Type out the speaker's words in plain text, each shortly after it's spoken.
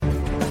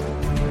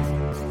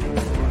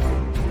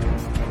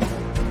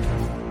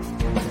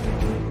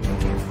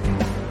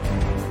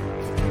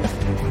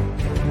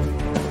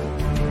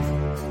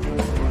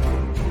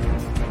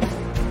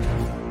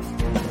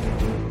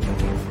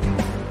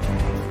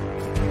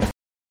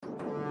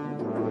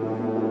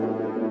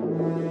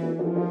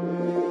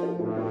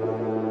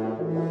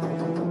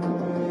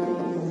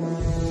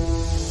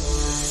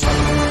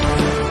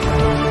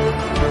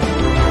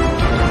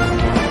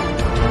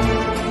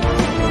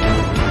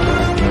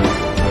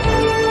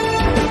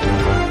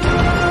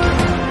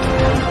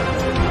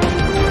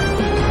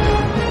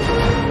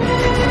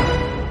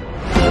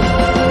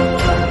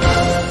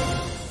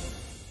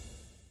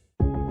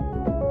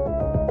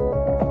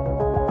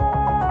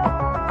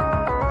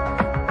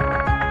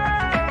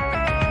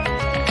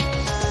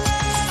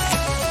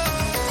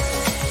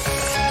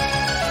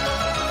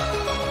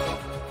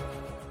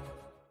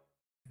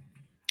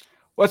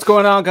What's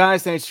going on,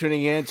 guys? Thanks for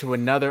tuning in to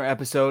another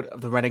episode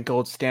of the Red and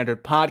Gold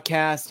Standard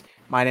Podcast.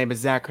 My name is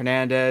Zach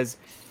Hernandez.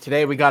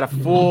 Today we got a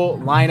full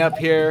lineup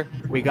here.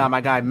 We got my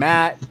guy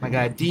Matt, my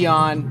guy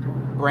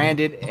Dion,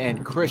 Brandon,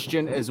 and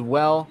Christian as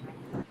well.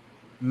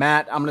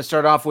 Matt, I'm going to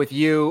start off with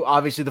you.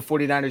 Obviously, the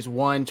 49ers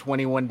won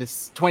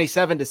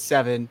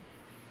 27-7,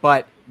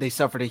 but they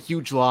suffered a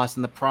huge loss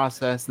in the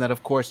process. And that,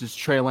 of course, is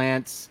Trey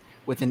Lance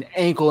with an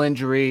ankle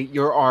injury.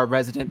 You're our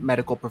resident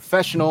medical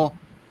professional.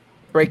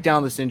 Break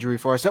down this injury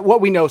for us,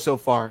 what we know so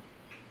far.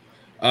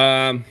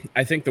 I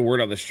think the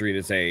word on the street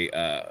is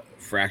a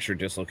fracture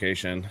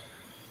dislocation.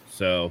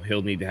 So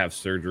he'll need to have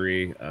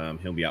surgery.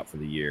 He'll be out for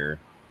the year.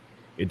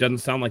 It doesn't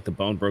sound like the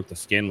bone broke the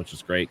skin, which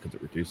is great because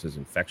it reduces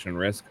infection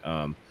risk.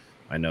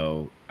 I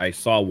know I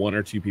saw one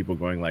or two people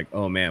going like,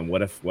 oh man,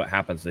 what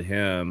happens to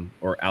him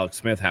or Alex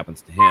Smith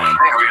happens to him?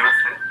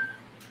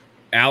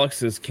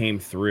 Alex's came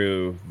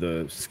through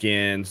the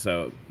skin,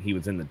 so he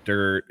was in the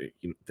dirt.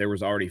 There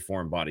was already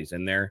foreign bodies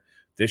in there.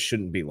 This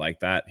shouldn't be like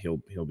that.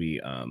 He'll be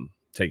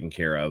taken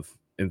care of.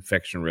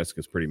 Infection risk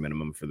is pretty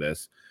minimum for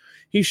this.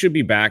 He should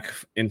be back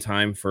in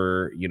time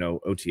for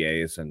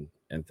OTAs and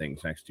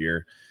things next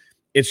year.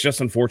 It's just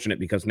unfortunate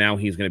because now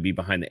he's going to be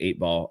behind the eight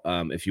ball.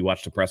 If you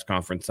watch the press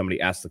conference, somebody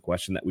asked the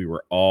question that we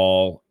were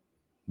all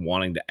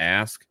wanting to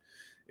ask: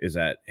 is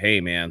that,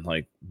 hey man,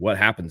 like what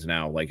happens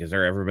now? Like, has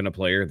there ever been a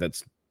player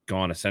that's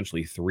gone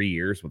essentially 3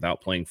 years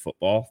without playing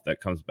football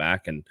that comes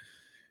back and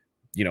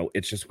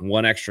it's just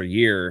one extra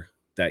year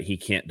that he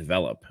can't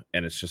develop,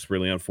 and it's just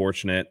really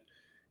unfortunate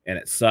and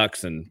it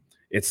sucks, and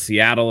it's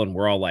Seattle and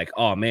we're all like,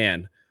 oh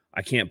man,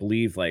 I can't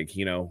believe we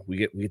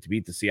get to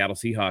beat the Seattle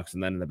Seahawks,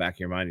 and then in the back of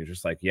your mind you're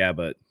just like, yeah,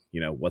 but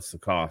what's the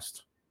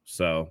cost?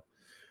 So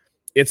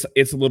it's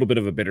a little bit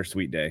of a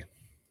bittersweet day,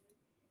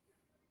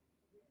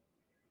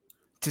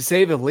 to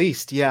say the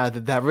least. Yeah,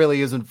 that really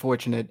is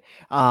unfortunate.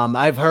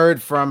 I've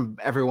heard from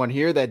everyone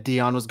here that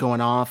Dion was going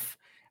off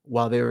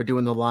while they were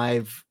doing the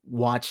live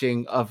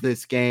watching of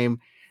this game.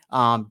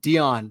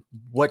 Dion,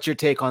 what's your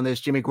take on this?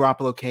 Jimmy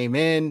Garoppolo came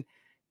in,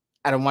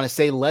 I don't want to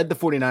say led the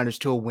 49ers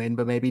to a win,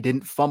 but maybe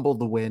didn't fumble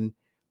the win.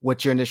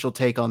 What's your initial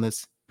take on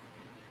this?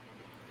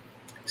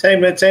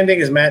 Same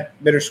thing as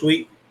Matt,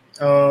 bittersweet.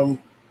 Not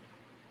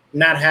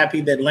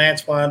happy that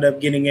Lance wound up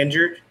getting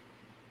injured.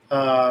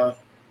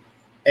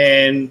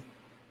 And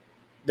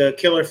the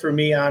killer for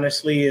me,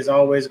 honestly, is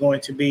always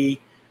going to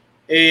be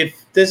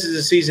if this is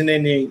a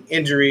season-ending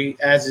injury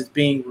as it's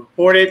being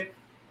reported,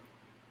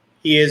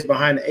 he is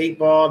behind the eight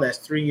ball. That's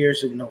 3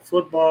 years of no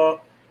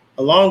football,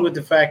 along with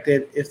the fact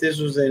that if this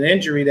was an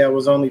injury that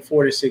was only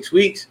 4 to 6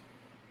 weeks,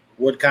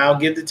 would Kyle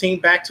give the team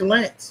back to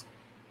Lance,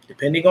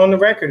 depending on the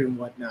record and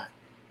whatnot?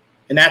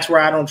 And that's where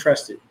I don't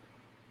trust it.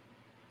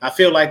 I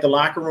feel like the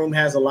locker room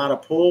has a lot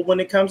of pull when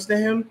it comes to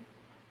him,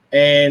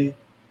 and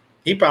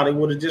he probably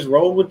would have just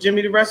rolled with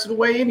Jimmy the rest of the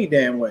way any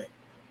damn way.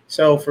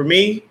 So for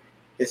me,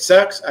 it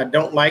sucks. I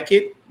don't like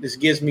it. This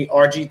gives me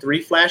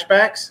RG3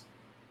 flashbacks.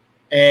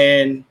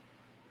 And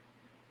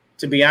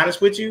to be honest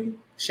with you,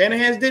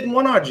 Shanahan's didn't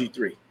want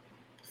RG3.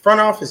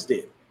 Front office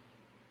did.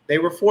 They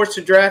were forced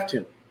to draft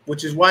him,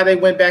 which is why they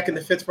went back in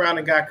the 5th round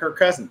and got Kirk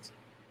Cousins.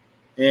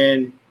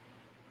 And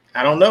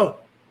I don't know.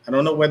 I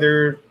don't know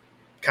whether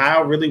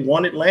Kyle really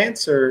wanted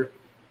Lance or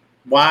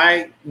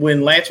why,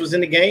 when Lance was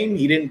in the game,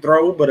 he didn't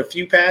throw but a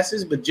few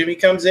passes, but Jimmy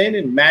comes in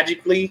and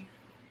magically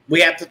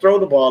we have to throw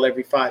the ball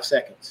every 5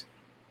 seconds.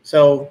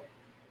 So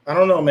I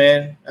don't know,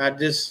 man.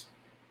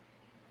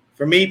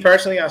 For me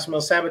personally, I smell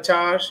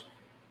sabotage.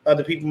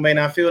 Other people may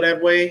not feel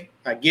that way.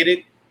 I get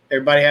it.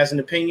 Everybody has an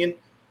opinion.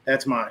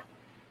 That's mine.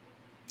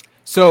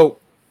 So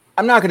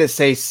I'm not going to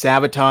say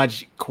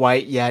sabotage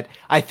quite yet.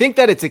 I think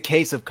that it's a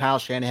case of Kyle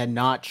Shanahan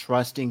not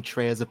trusting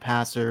Trey as a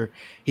passer.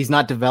 He's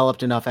not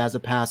developed enough as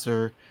a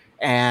passer,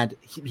 and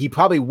he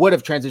probably would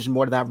have transitioned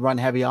more to that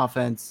run-heavy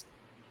offense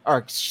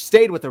or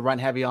stayed with the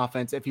run-heavy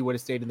offense if he would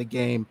have stayed in the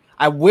game.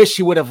 I wish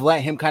he would have let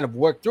him kind of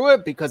work through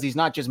it because he's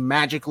not just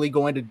magically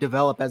going to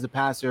develop as a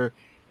passer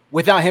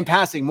without him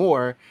passing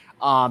more.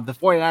 The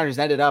 49ers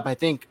ended up, I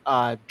think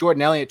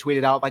Jordan Elliott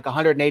tweeted out like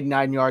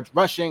 189 yards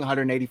rushing,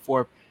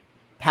 184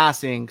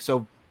 passing.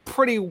 So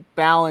pretty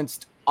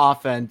balanced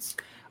offense.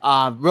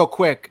 Real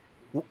quick,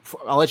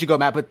 I'll let you go,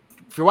 Matt, but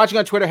if you're watching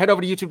on Twitter, head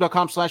over to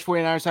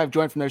youtube.com/49ers. I've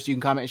joined from there so you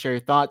can comment and share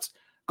your thoughts.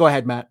 Go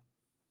ahead, Matt.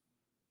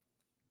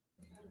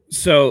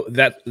 So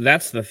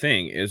that's the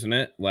thing, isn't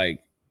it? Like,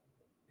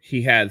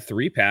 he had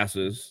 3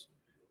 passes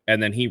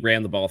and then he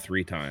ran the ball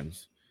 3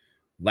 times.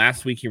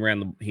 Last week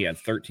he had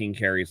 13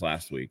 carries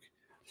last week.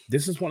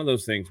 This is one of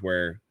those things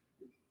where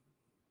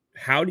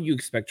how do you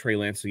expect Trey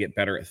Lance to get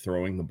better at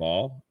throwing the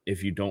ball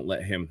if you don't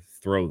let him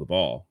throw the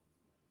ball?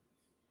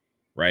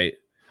 Right?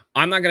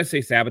 I'm not going to say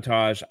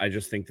sabotage. I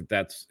just think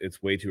that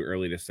it's way too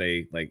early to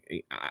say, like,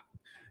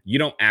 you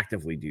don't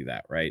actively do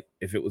that, right?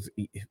 If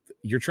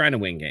you're trying to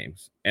win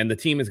games and the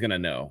team is going to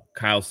know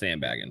Kyle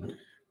sandbagging,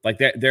 like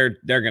they're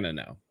going to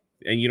know,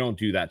 and you don't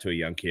do that to a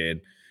young kid.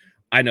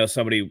 I know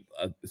somebody,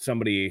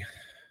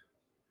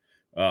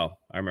 oh,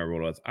 I remember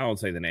what it was. I won't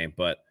say the name,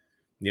 but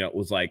it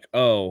was like,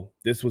 oh,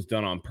 this was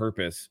done on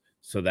purpose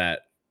so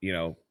that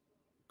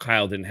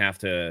Kyle didn't have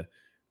to,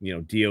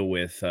 deal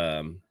with,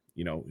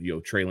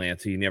 Trey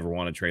Lance. He never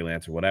wanted Trey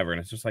Lance or whatever. And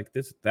it's just like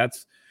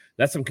that's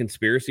some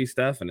conspiracy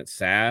stuff, and it's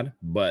sad.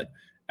 But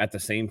at the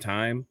same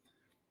time,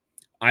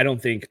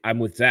 I'm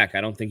with Zach.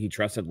 I don't think he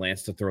trusted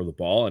Lance to throw the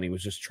ball, and he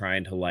was just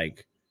trying to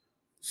like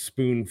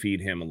spoon feed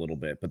him a little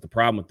bit. But the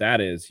problem with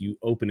that is you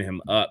open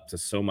him up to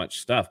so much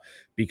stuff,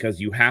 because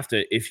you have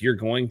to, if you're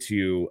going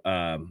to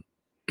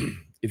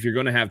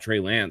have Trey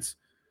Lance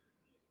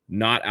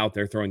not out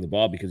there throwing the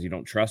ball because you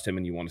don't trust him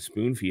and you want to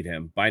spoon feed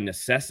him, by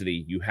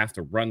necessity, you have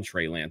to run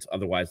Trey Lance.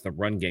 Otherwise, the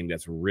run game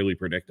gets really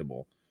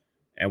predictable.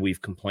 And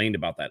we've complained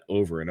about that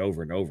over and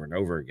over and over and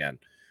over again.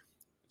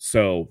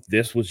 So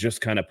this was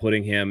just kind of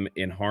putting him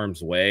in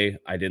harm's way.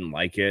 I didn't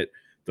like it.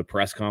 The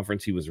press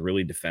conference, he was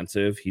really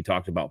defensive. He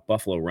talked about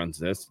Buffalo runs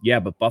this. Yeah,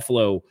 but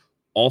Buffalo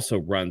also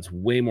runs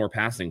way more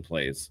passing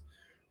plays.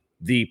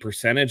 The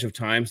percentage of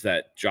times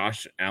that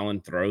Josh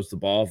Allen throws the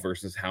ball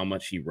versus how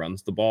much he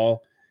runs the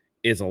ball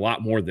is a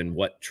lot more than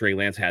what Trey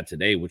Lance had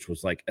today, which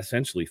was like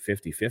essentially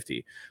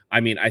 50-50. I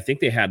mean, I think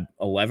they had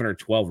 11 or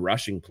 12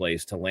 rushing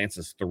plays to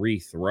Lance's 3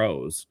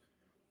 throws.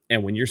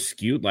 And when you're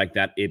skewed like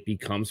that, it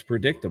becomes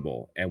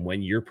predictable. And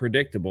when you're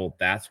predictable,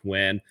 that's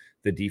when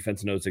the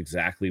defense knows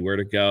exactly where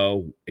to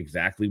go,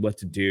 exactly what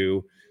to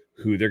do,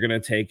 who they're going to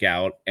take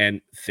out,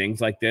 and things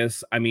like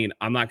this. I mean,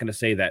 I'm not going to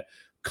say that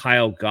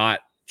Kyle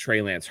got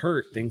Trey Lance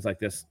hurt. Things like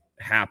this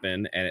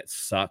happen, and it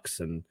sucks.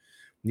 And,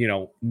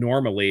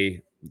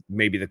 normally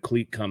maybe the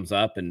cleat comes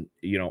up and,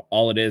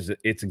 all it is,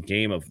 it's a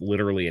game of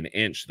literally an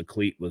inch. The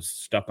cleat was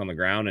stuck on the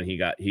ground and he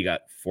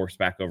got forced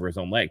back over his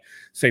own leg.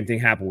 Same thing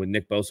happened with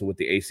Nick Bosa with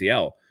the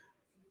ACL.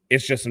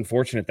 It's just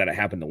unfortunate that it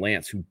happened to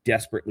Lance, who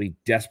desperately,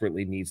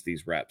 desperately needs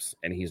these reps,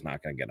 and he's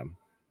not going to get them.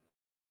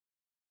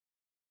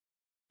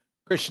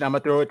 Christian, I'm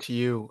going to throw it to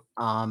you.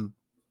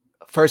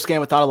 First game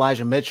without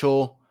Elijah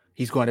Mitchell.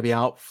 He's going to be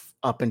out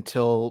up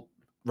until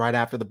right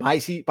after the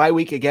bye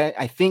week again.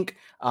 I think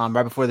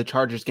right before the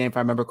Chargers game, if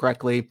I remember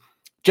correctly.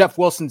 Jeff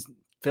Wilson's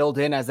filled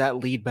in as that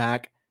lead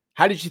back.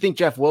 How did you think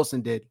Jeff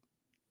Wilson did?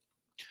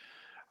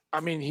 I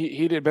mean,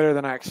 he did better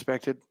than I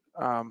expected.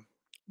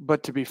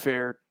 But to be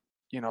fair,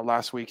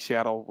 last week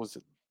Seattle was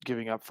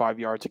giving up 5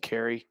 yards a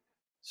carry,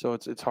 so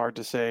it's hard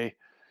to say.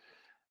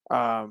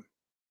 I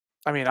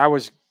mean, I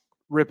was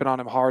ripping on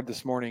him hard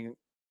this morning,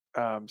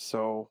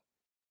 so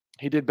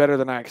he did better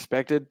than I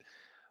expected.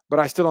 But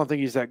I still don't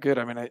think he's that good.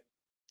 I mean,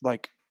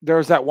 there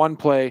was that one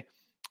play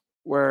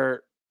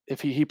where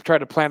if he tried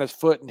to plant his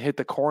foot and hit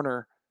the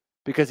corner,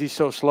 because he's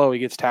so slow, he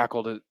gets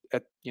tackled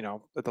at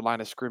the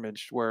line of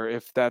scrimmage, where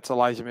if that's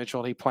Elijah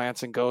Mitchell and he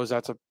plants and goes,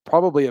 that's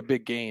probably a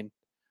big gain.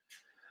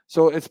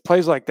 So it's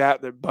plays like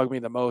that bug me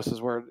the most,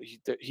 is where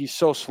he's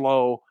so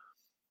slow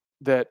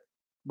that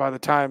by the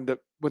time that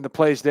when the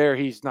play's there,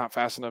 he's not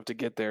fast enough to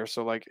get there.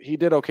 So he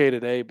did okay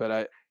today, but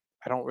I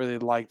don't really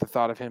like the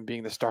thought of him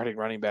being the starting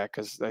running back,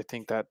 because I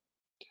think that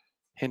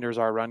hinders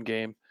our run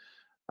game.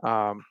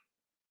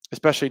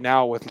 Especially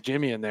now with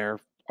Jimmy in there,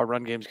 our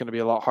run game is going to be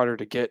a lot harder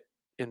to get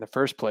in the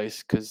first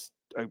place, because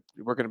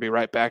we're going to be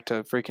right back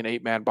to freaking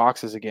 8-man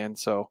boxes again.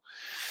 So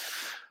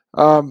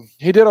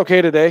he did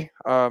okay today,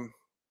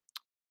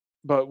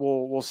 but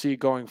we'll see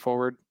going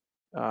forward.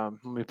 When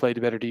we play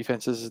to better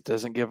defenses, it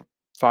doesn't give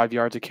 5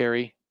 yards a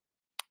carry.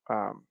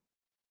 I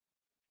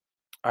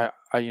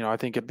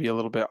think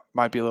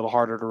might be a little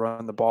harder to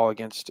run the ball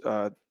against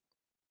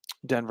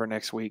Denver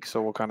next week.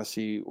 So we'll kind of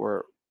see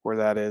where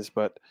that is.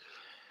 But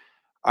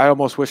I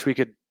almost wish we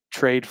could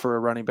trade for a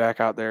running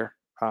back out there.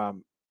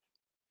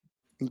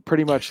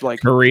 Pretty much like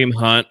Kareem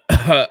Hunt.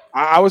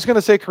 I was going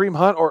to say Kareem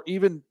Hunt, or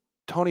even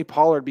Tony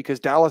Pollard, because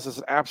Dallas is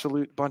an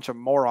absolute bunch of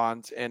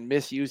morons and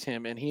misuse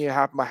him. And he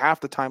half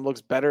the time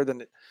looks better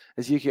than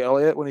Ezekiel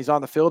Elliott when he's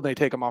on the field, and they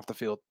take him off the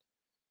field.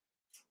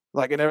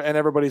 And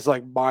everybody's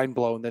mind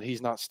blown that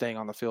he's not staying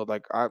on the field.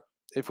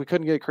 If we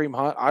couldn't get Kareem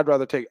Hunt,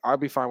 I'd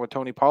be fine with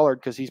Tony Pollard,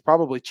 because he's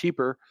probably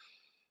cheaper.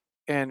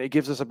 And it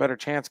gives us a better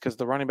chance, because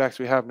the running backs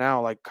we have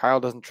now, Kyle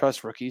doesn't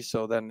trust rookies.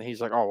 So then he's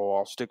like, oh, well,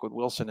 I'll stick with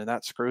Wilson, and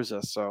that screws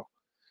us. So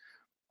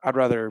I'd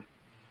rather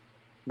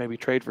maybe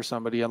trade for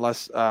somebody,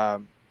 unless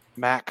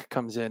Mac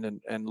comes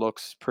in and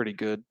looks pretty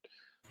good.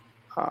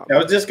 I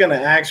was just going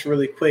to ask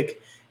really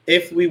quick,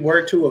 if we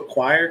were to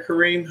acquire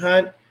Kareem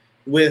Hunt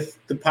with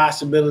the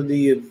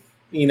possibility of,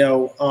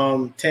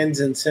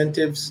 Ten's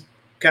incentives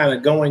kind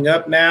of going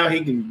up now,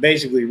 he can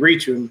basically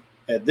reach him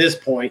at this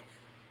point.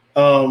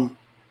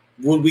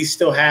 Would we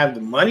still have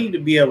the money to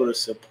be able to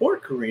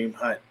support Kareem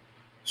Hunt,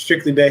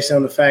 strictly based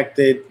on the fact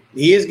that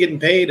he is getting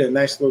paid a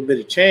nice little bit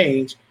of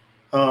change?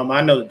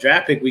 I know the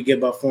draft pick we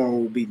give up for him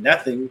will be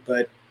nothing,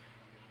 but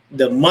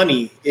the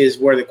money is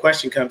where the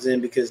question comes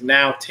in, because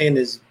now 10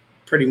 is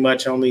pretty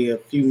much only a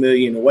few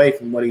million away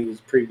from what he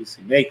was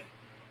previously making.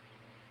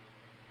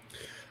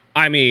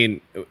 I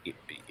mean,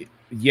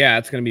 yeah,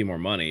 it's going to be more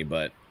money,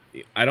 but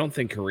I don't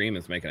think Kareem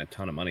is making a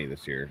ton of money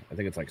this year. I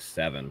think it's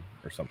 7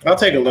 or something. I'll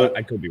take a look.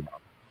 I could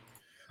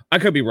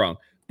be wrong.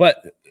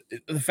 But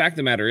the fact of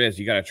the matter is,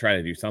 you got to try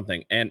to do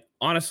something. And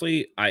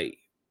honestly, I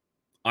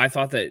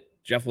thought that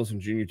Jeff Wilson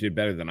Jr. did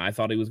better than I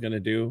thought he was going to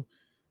do.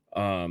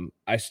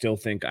 I still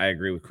think I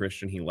agree with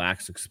Christian. He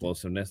lacks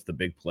explosiveness, the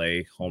big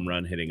play, home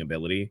run hitting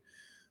ability.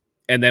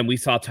 And then we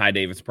saw Ty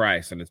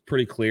Davis-Price, and it's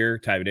pretty clear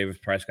Ty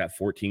Davis-Price got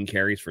 14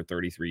 carries for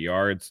 33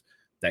 yards,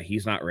 that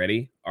he's not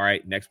ready. All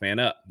right, next man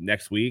up.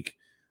 Next week,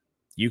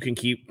 you can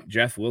keep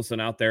Jeff Wilson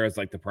out there as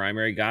like the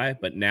primary guy,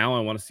 but now I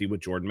want to see what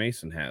Jordan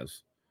Mason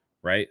has,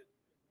 right?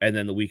 And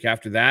then the week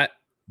after that,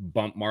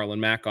 bump Marlon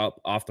Mack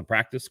up off the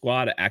practice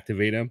squad,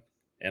 activate him,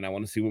 and I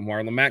want to see what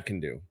Marlon Mack can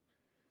do.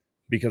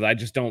 Because I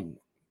just don't,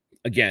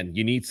 again,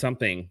 you need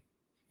something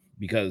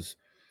because,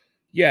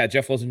 yeah,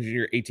 Jeff Wilson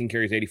Jr., 18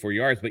 carries, 84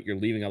 yards, but you're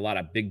leaving a lot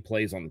of big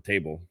plays on the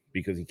table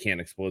because he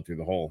can't explode through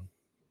the hole.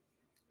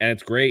 And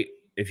it's great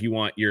if you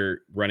want your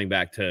running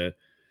back to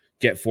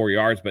get 4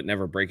 yards but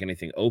never break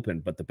anything open.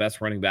 But the best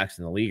running backs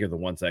in the league are the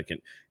ones that can.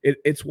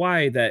 It's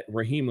why that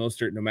Raheem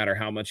Mostert, no matter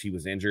how much he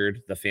was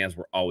injured, the fans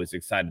were always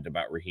excited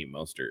about Raheem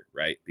Mostert,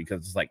 right?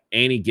 Because it's like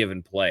any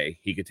given play,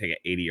 he could take it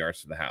 80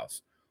 yards to the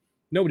house.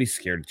 Nobody's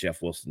scared of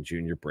Jeff Wilson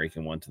Jr.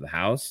 breaking one to the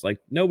house. Like,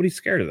 nobody's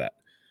scared of that.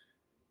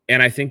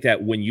 And I think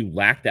that when you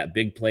lack that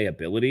big play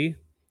ability,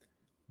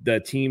 the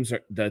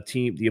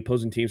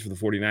opposing teams for the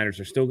 49ers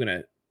are still going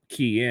to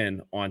key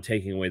in on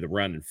taking away the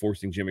run and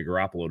forcing Jimmy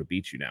Garoppolo to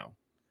beat you now,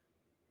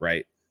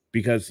 right?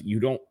 Because you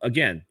don't,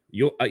 again,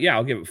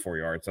 I'll give it 4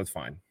 yards. That's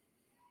fine.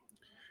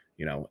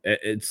 You know,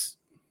 it's,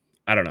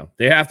 I don't know.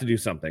 They have to do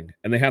something,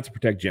 and they have to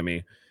protect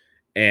Jimmy.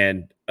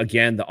 And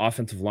again, the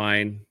offensive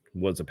line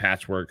was a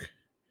patchwork.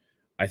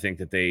 I think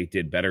that they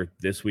did better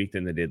this week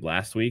than they did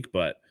last week,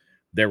 but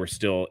there were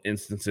still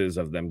instances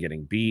of them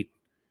getting beat.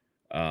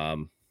 I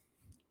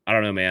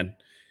don't know, man.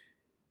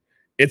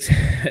 This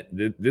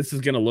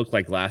is going to look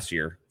like last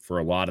year for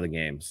a lot of the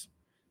games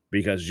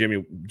because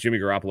Jimmy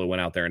Garoppolo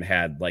went out there and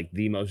had like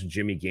the most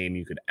Jimmy game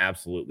you could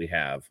absolutely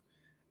have.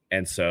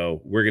 And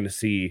so we're going to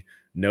see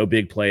no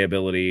big play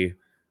ability.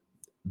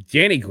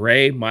 Danny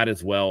Gray might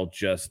as well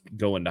just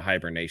go into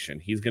hibernation.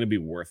 He's going to be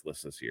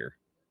worthless this year.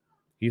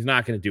 He's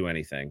not going to do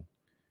anything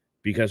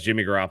because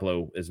Jimmy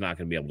Garoppolo is not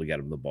going to be able to get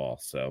him the ball.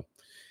 So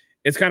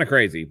it's kind of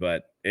crazy,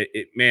 but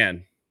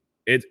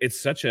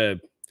it's such a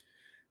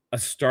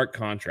stark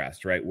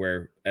contrast, right?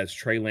 Where as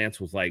Trey Lance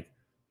was like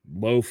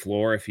low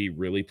floor if he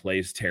really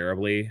plays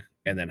terribly,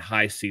 and then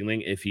high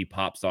ceiling if he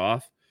pops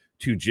off,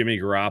 to Jimmy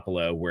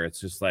Garoppolo where it's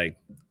just like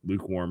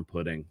lukewarm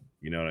pudding.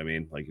 You know what I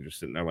mean? Like you're just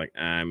sitting there like,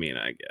 I mean,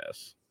 I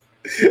guess.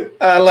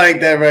 I like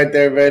that right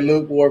there, man.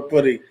 Lukewarm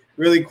pudding.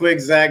 Really quick,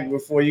 Zach,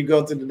 before you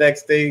go to the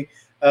next thing,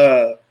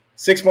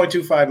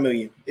 $6.25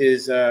 million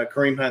is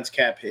Kareem Hunt's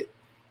cap hit.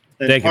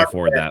 And they can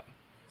afford that.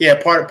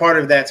 Yeah, part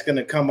of that's going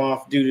to come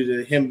off due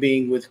to him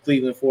being with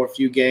Cleveland for a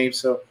few games,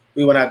 so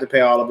we won't have to pay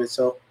all of it.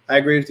 So I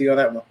agree with you on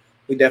that one.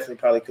 We definitely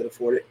probably could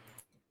afford it.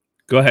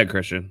 Go ahead,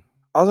 Christian.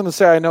 I was going to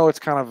say, I know it's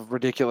kind of a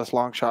ridiculous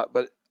long shot,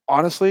 but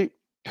honestly,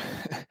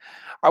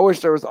 I wish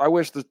the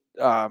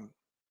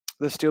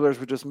Steelers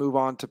would just move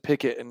on to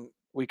Pickett and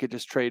we could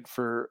just trade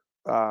for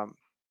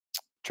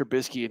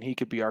Trubisky and he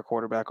could be our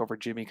quarterback over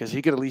Jimmy because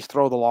he could at least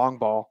throw the long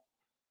ball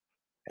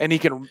and he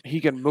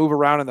can move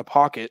around in the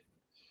pocket.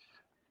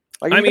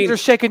 Like, I mean, you're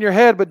shaking your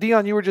head, but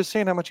Dion, you were just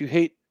saying how much you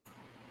hate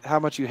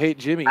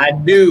Jimmy. I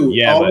do.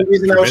 Yeah, the only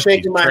reason I was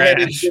shaking my head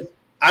trash. is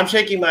I'm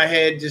shaking my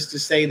head just to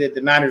say that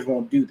the Niners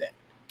won't do that.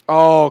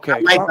 Oh, okay. I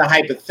like the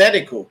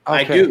hypothetical. Okay.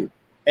 I do.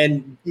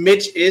 And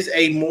Mitch is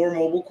a more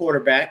mobile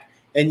quarterback,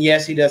 and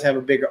yes, he does have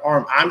a bigger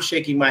arm. I'm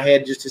shaking my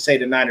head just to say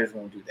the Niners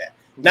won't do that.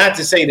 Not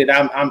to say that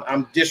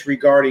I'm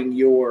disregarding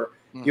your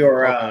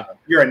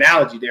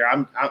analogy there.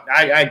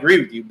 I agree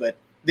with you, but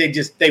they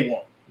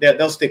won't.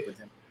 They'll stick with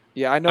him.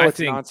 Yeah, I know it's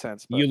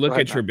nonsense. You look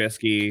at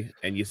Trubisky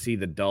and you see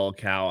the dull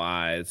cow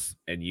eyes,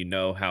 and you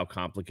know how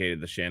complicated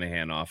the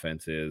Shanahan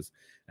offense is,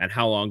 and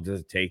how long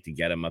does it take to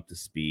get him up to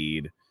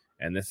speed,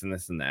 and this and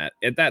this and that.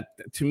 That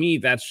to me,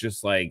 that's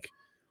just like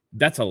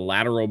that's a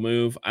lateral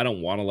move. I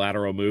don't want a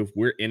lateral move.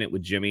 We're in it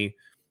with Jimmy.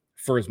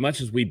 For as much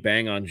as we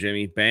bang on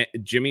Jimmy,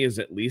 Jimmy is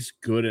at least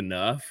good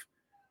enough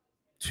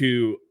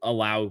to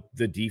allow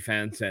the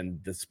defense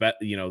and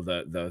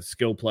the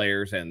skill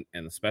players and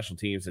the special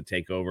teams to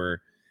take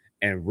over.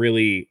 And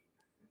really,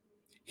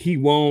 he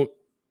won't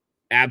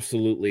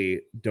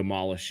absolutely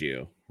demolish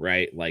you,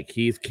 right? Like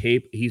he's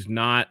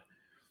not.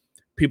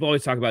 People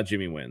always talk about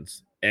Jimmy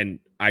wins, and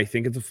I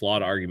think it's a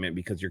flawed argument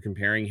because you're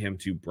comparing him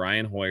to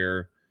Brian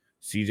Hoyer,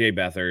 CJ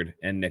Beathard,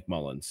 and Nick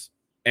Mullins.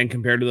 And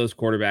compared to those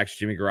quarterbacks,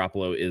 Jimmy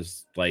Garoppolo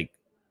is like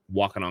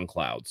walking on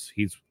clouds.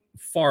 He's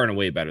far and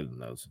away better than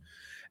those.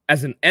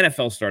 As an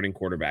NFL starting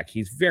quarterback,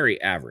 he's very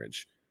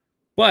average,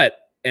 but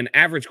an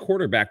average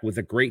quarterback with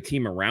a great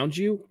team around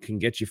you can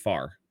get you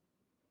far.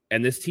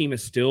 And this team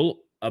is still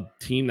a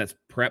team that's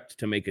prepped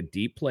to make a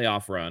deep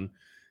playoff run,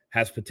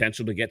 has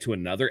potential to get to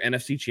another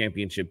NFC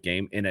championship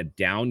game in a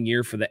down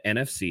year for the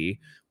NFC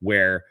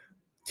where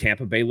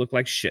Tampa Bay looked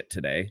like shit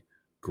today.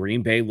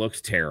 Green Bay looks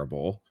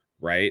terrible,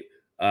 right?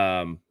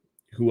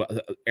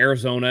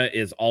 Arizona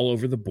is all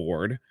over the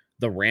board.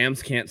 The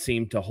Rams can't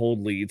seem to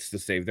hold leads to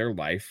save their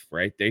life,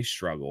 right? They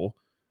struggle.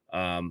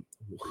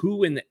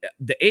 Who in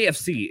the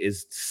AFC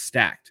is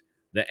stacked.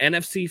 The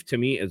NFC to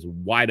me is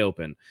wide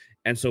open.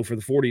 And so for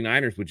the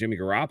 49ers with Jimmy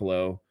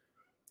Garoppolo,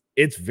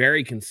 it's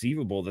very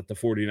conceivable that the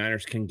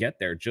 49ers can get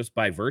there just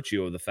by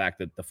virtue of the fact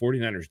that the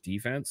 49ers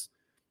defense,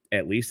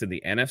 at least in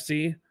the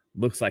NFC,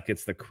 looks like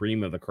it's the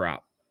cream of the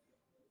crop.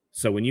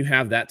 So when you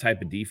have that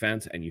type of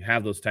defense and you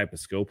have those type of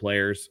skill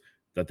players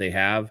that they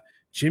have,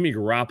 Jimmy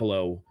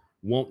Garoppolo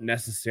won't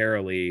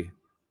necessarily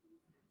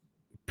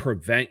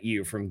prevent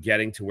you from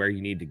getting to where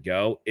you need to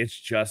go. It's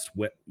just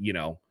what,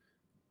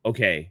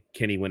 okay,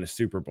 can he win a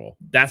Super Bowl?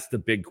 That's the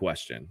big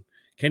question.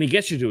 Can he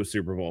get you to a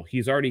Super Bowl?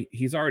 He's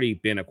already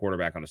been a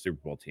quarterback on a Super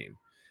Bowl team.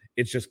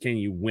 It's just, can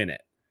you win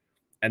it?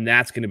 And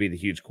that's going to be the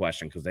huge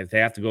question, because if they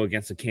have to go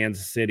against a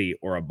Kansas City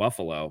or a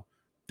Buffalo,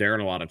 they're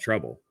in a lot of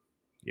trouble,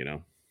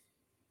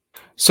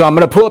 So I'm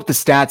going to pull up the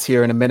stats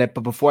here in a minute,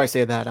 but before I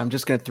say that, I'm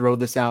just going to throw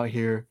this out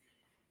here.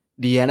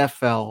 The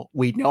NFL,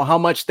 we know how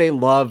much they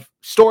love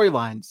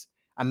storylines.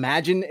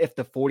 Imagine if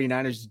the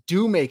 49ers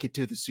do make it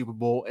to the Super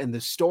Bowl and the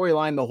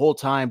storyline the whole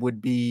time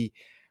would be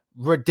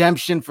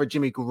redemption for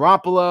Jimmy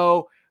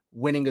Garoppolo,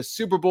 winning a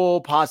Super Bowl,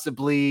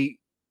 possibly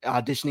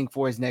auditioning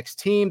for his next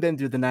team. Then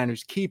do the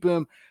Niners keep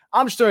him?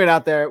 I'm just throwing it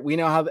out there. We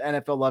know how the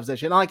NFL loves that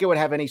shit. Not like it would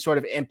have any sort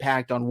of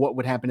impact on what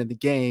would happen in the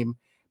game,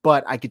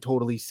 but I could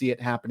totally see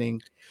it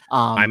happening.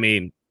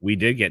 We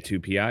did get 2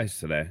 PIs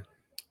today.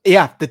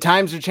 Yeah, the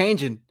times are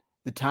changing.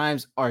 The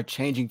times are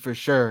changing for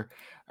sure.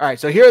 All right,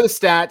 so here are the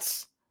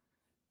stats.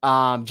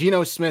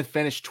 Geno Smith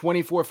finished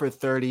 24 for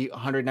 30,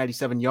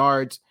 197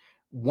 yards,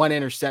 1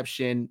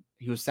 interception.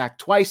 He was sacked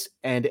twice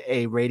and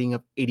a rating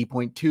of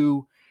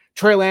 80.2.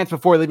 Trey Lance,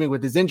 before leaving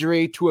with his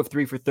injury, 2 of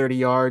 3 for 30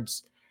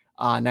 yards,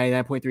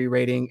 99.3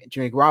 rating.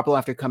 Jimmy Garoppolo,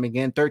 after coming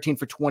in, 13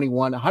 for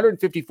 21,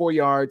 154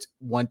 yards,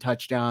 1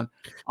 touchdown,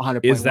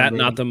 100. Is that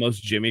not the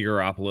most Jimmy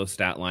Garoppolo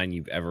stat line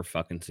you've ever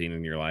fucking seen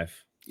in your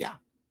life? Yeah.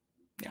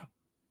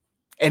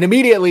 And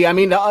immediately, I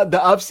mean,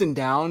 the ups and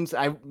downs,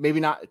 maybe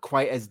not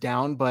quite as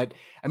down, but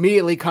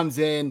immediately comes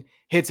in,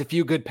 hits a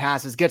few good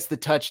passes, gets the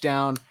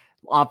touchdown,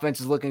 offense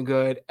is looking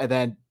good, and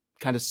then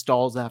kind of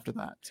stalls after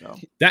that. So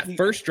that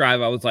first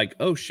drive, I was like,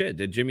 oh shit,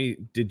 did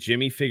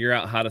Jimmy figure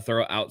out how to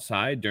throw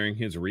outside during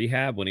his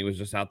rehab when he was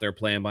just out there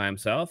playing by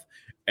himself?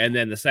 And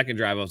then the second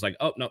drive, I was like,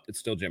 oh no, it's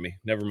still Jimmy.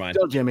 Never mind.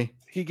 Still Jimmy.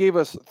 He gave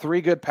us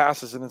 3 good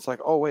passes, and it's like,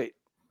 oh wait,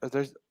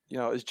 there's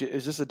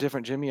is this a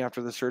different Jimmy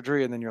after the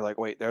surgery? And then you're like,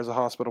 wait, there's a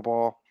hospital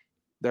ball,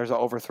 there's an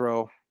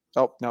overthrow.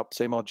 Oh nope,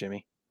 same old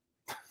Jimmy.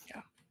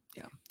 Yeah,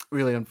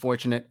 really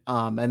unfortunate.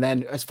 And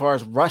then as far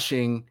as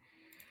rushing,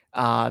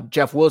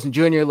 Jeff Wilson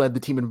Jr. led the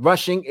team in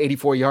rushing,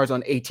 84 yards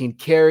on 18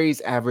 carries,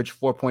 average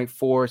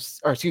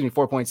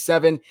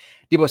 4.7.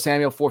 Deebo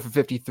Samuel, 4 for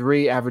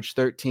 53, average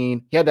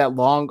 13. He had that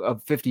long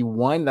of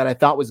 51 that I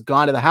thought was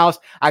gone to the house.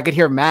 I could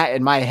hear Matt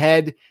in my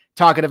head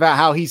talking about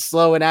how he's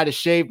slow and out of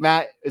shape.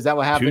 Matt, is that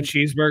what happened? 2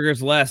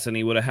 cheeseburgers less and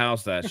he would have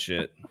housed that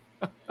shit.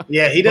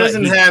 Yeah, he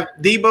doesn't have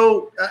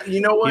Deebo. You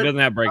know what? He doesn't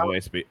have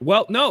breakaway speed.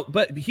 Well, no,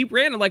 but he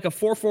ran like a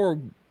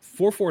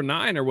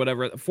 4.49 or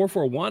whatever,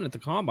 4.41 at the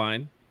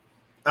combine.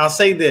 I'll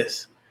say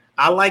this.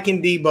 I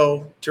liken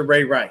Deebo to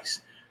Ray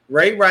Rice.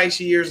 Ray Rice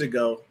years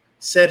ago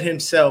said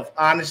himself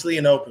honestly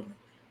and openly,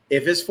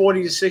 if it's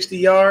 40 to 60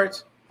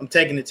 yards, I'm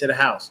taking it to the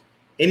house.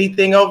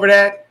 Anything over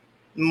that,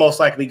 most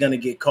likely going to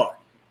get caught.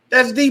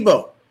 That's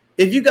Deebo.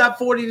 If you got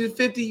 40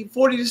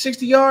 to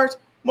 60 yards,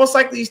 most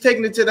likely he's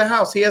taking it to the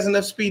house. He has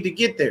enough speed to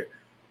get there.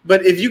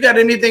 But if you got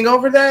anything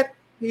over that,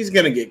 he's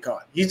going to get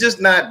caught. He's just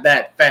not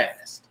that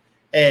fast.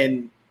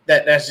 And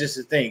that's just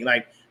the thing.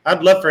 Like,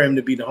 I'd love for him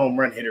to be the home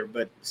run hitter,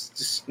 but it's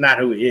just not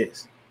who he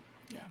is.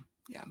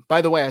 Yeah.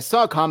 By the way, I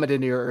saw a comment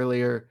in here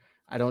earlier.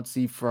 I don't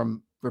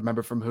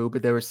remember from who,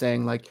 but they were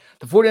saying like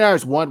the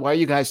 49ers won. Why are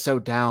you guys so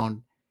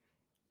down?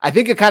 I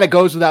think it kind of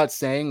goes without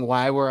saying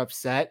why we're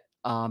upset.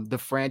 The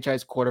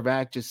franchise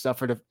quarterback just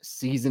suffered a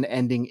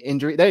season-ending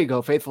injury. There you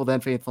go. Faithful then,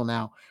 faithful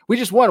now. We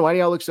just won. Why do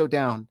y'all look so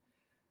down?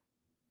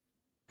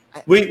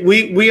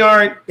 We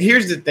aren't.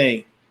 Here's the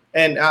thing,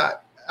 and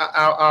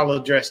I'll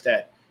address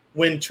that.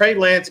 When Trey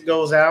Lance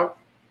goes out,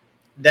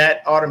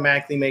 that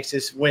automatically makes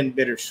this win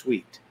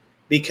bittersweet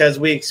because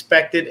we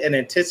expected and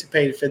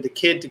anticipated for the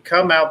kid to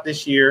come out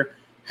this year,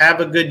 have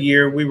a good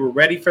year. We were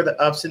ready for the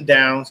ups and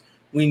downs.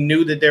 We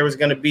knew that there was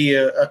going to be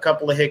a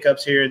couple of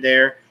hiccups here and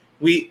there.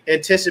 We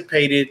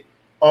anticipated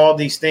all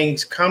these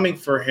things coming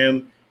for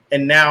him,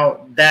 and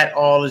now that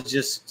all is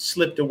just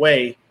slipped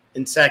away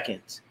in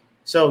seconds.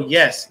 So,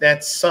 yes,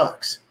 that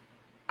sucks.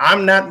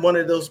 I'm not one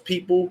of those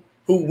people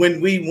who, when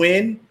we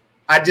win,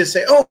 I just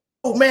say, oh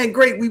man,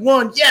 great, we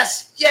won.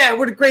 Yes, yeah,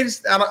 we're the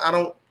greatest. I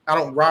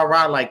don't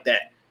rah-rah like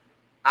that.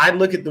 I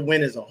look at the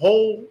win as a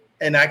whole,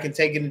 and I can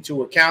take it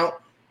into account,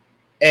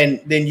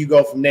 and then you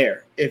go from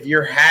there. If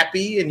you're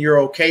happy and you're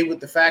okay with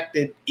the fact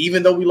that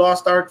even though we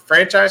lost our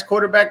franchise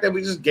quarterback that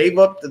we just gave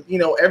up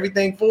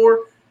everything for,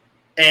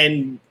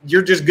 and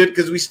you're just good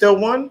because we still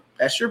won,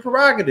 that's your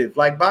prerogative.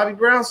 Like Bobby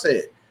Brown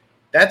said,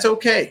 that's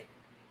okay.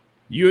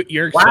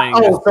 You're wow. saying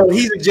oh, so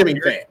he's a Jimmy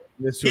fan.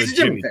 He's a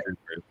Jimmy fan.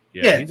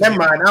 Yeah, never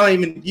mind. I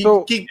don't even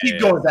keep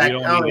going back. We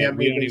don't even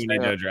need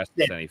to address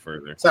this any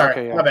further. Sorry,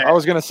 Okay, my bad. I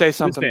was gonna say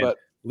something,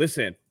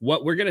 listen.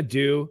 What we're gonna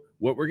do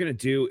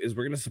is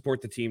we're gonna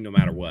support the team no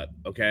matter what.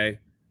 Okay.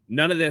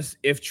 None of this.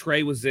 If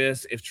Trey was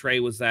this, if Trey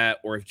was that,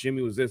 or if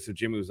Jimmy was this, or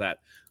Jimmy was that.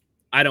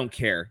 I don't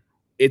care.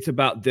 It's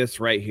about this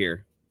right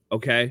here.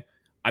 Okay.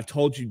 I've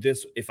told you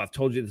this. If I've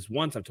told you this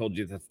once, I've told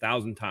you this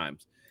 1,000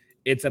 times.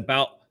 It's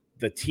about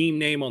the team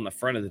name on the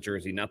front of the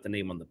jersey, not the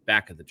name on the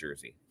back of the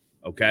jersey.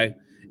 Okay.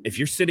 If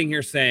you're sitting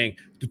here saying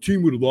the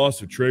team would have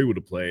lost if Trey would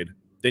have played,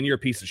 then you're a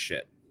piece of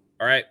shit.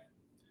 All right.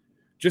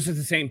 Just at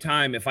the same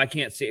time, if I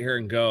can't sit here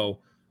and go,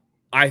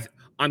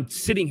 I'm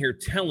sitting here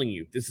telling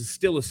you this is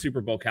still a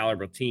Super Bowl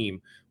caliber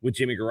team with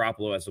Jimmy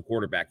Garoppolo as the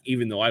quarterback,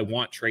 even though I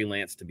want Trey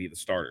Lance to be the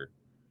starter.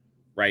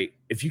 Right.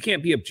 If you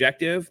can't be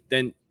objective,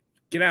 then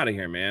get out of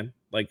here, man.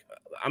 Like,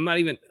 I'm not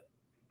even.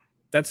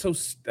 That's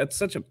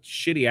such a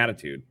shitty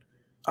attitude.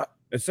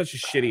 It's such a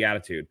shitty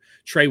attitude.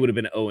 Trey would have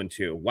been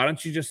 0-2. Why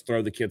don't you just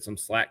throw the kid some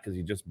slack because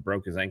he just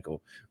broke his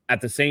ankle?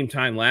 At the same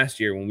time last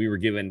year when we were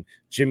giving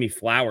Jimmy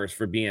flowers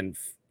for being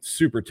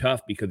super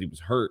tough because he was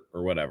hurt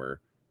or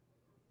whatever.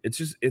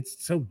 It's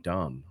so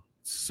dumb.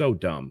 So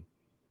dumb.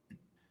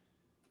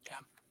 Yeah.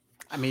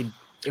 I mean,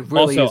 it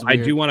really also, is weird.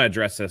 I do want to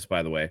address this,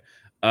 by the way.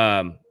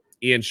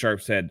 Ian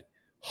Sharp said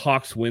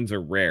Hawks wins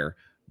are rare.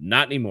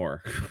 Not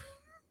anymore.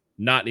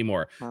 Not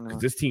anymore.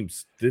 Because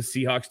this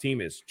Seahawks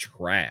team is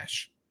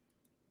trash.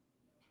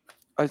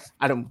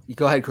 I don't.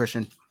 Go ahead,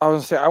 Christian. I was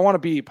gonna say I want to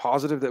be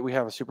positive that we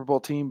have a Super Bowl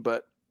team,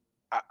 but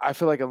I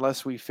feel like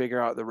unless we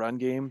figure out the run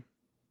game,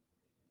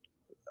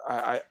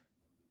 I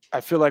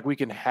feel like we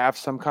can have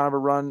some kind of a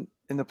run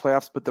in the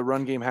playoffs, but the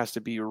run game has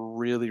to be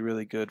really,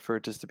 really good for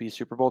it just to be a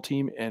Super Bowl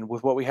team. And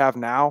with what we have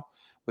now,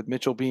 with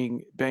Mitchell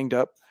being banged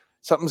up,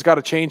 something's got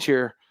to change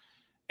here,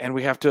 and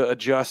we have to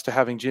adjust to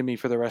having Jimmy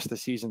for the rest of the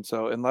season.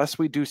 So unless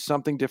we do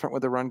something different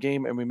with the run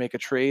game and we make a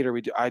trade,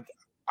 or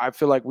I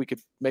feel like we could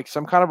make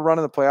some kind of a run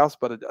in the playoffs,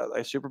 but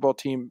a Super Bowl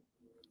team,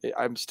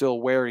 I'm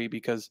still wary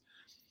because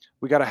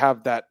we got to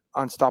have that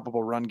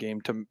unstoppable run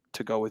game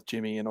to go with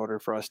Jimmy in order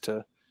for us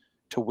to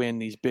win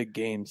these big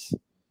games.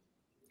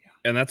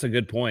 And that's a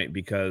good point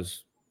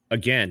because,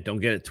 again, don't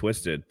get it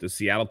twisted. The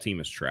Seattle team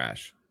is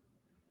trash.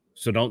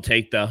 So don't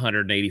take the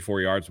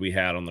 184 yards we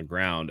had on the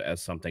ground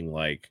as something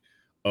like,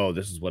 oh,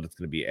 this is what it's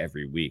going to be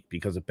every week.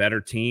 Because a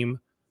better team,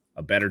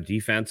 a better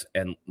defense,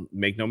 and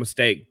make no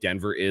mistake,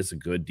 Denver is a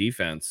good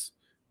defense,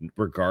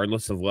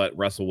 regardless of what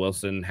Russell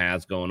Wilson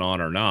has going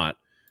on or not.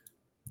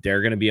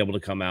 They're going to be able to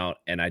come out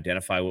and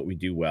identify what we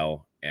do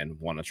well and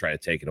want to try to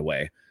take it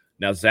away.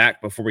 Now,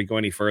 Zach, before we go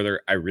any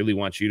further, I really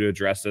want you to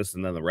address this,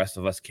 and then the rest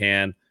of us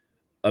can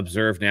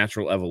observe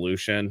natural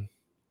evolution.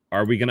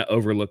 Are we going to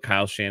overlook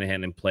Kyle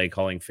Shanahan and play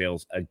calling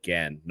fails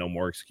again? No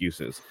more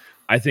excuses.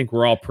 I think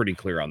we're all pretty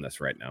clear on this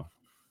right now.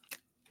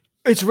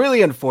 It's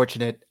really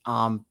unfortunate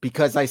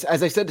because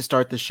as I said to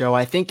start the show,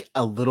 I think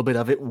a little bit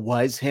of it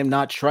was him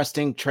not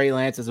trusting Trey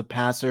Lance as a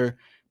passer,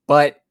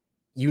 but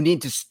you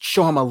need to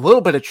show him a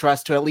little bit of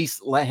trust to at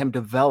least let him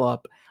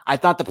develop. I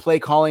thought the play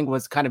calling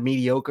was kind of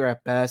mediocre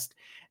at best.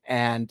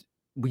 And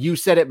you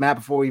said it, Matt,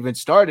 before we even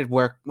started,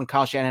 where when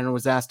Kyle Shanahan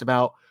was asked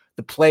about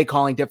the play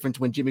calling difference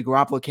when Jimmy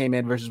Garoppolo came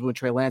in versus when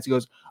Trey Lance, he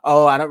goes,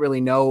 oh, I don't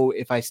really know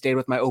if I stayed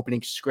with my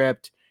opening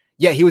script.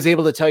 Yeah, he was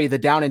able to tell you the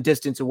down and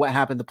distance of what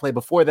happened the play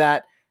before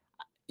that.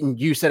 And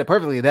you said it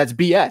perfectly. That's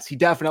BS. He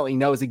definitely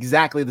knows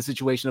exactly the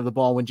situation of the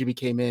ball when Jimmy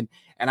came in.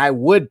 And I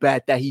would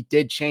bet that he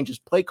did change his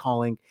play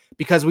calling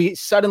because we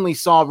suddenly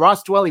saw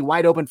Ross Dwelley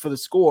wide open for the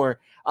score,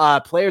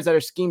 players that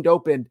are schemed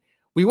open.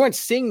 We weren't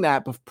seeing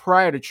that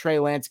prior to Trey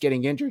Lance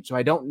getting injured. So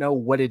I don't know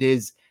what it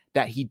is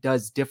that he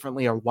does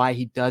differently or why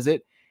he does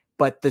it.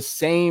 But the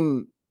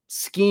same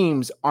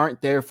schemes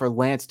aren't there for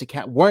Lance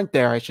weren't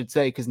there, I should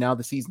say, because now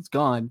the season's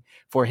gone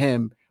for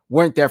him.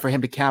 Weren't there for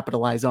him to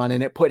capitalize on,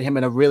 and it put him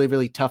in a really,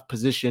 really tough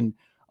position,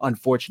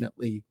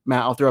 unfortunately.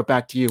 Matt, I'll throw it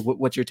back to you.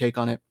 What's your take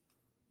on it?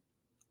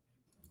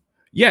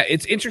 Yeah,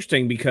 it's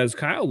interesting because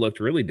Kyle looked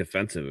really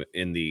defensive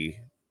in the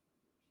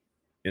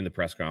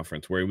press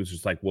conference where he was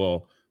just like,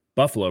 well,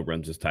 Buffalo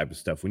runs this type of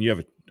stuff. When you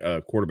have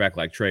a quarterback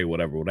like Trey,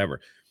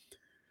 whatever.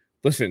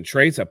 Listen,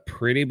 Trey's a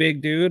pretty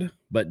big dude,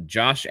 but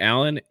Josh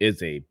Allen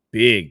is a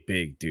big,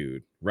 big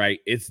dude, right?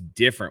 It's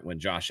different when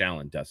Josh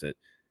Allen does it.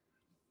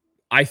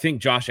 I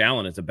think Josh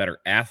Allen is a better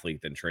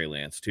athlete than Trey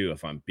Lance, too,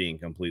 if I'm being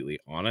completely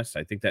honest.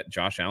 I think that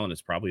Josh Allen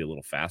is probably a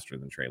little faster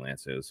than Trey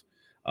Lance is.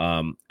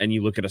 And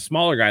you look at a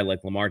smaller guy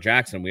like Lamar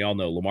Jackson. We all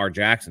know Lamar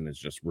Jackson is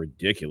just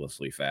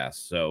ridiculously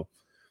fast. So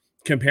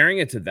comparing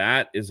it to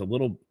that is a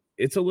little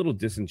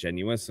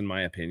disingenuous, in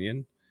my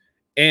opinion.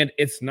 And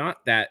it's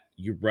not that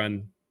you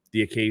run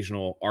the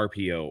occasional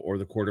RPO or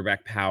the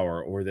quarterback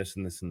power or this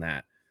and this and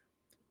that.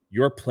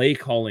 Your play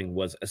calling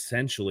was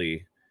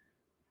essentially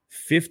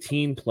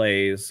 15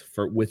 plays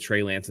with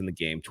Trey Lance in the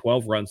game,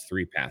 12 runs,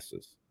 3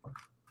 passes.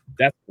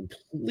 That's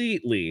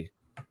completely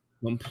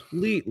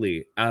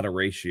out of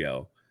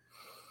ratio.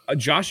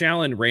 Josh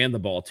Allen ran the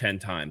ball 10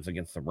 times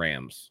against the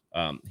Rams.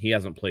 He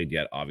hasn't played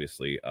yet,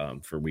 obviously,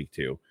 for week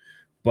 2.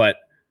 But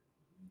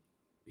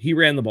he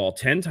ran the ball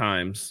 10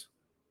 times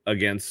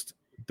against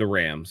the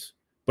Rams,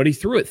 but he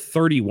threw it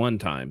 31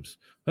 times.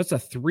 That's a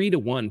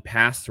 3-to-1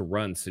 pass to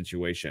run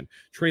situation.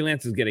 Trey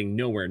Lance is getting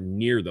nowhere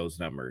near those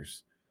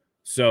numbers.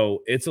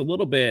 So it's a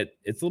little bit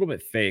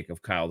fake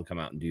of Kyle to come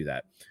out and do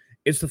that.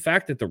 It's the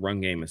fact that the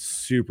run game is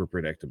super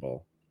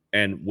predictable.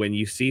 And when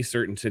you see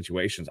certain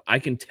situations, I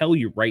can tell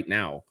you right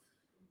now,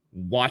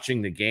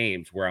 watching the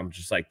games where I'm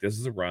just like, this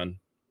is a run.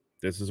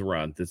 This is a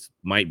run. This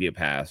might be a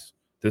pass.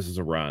 This is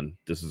a run.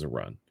 This is a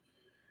run.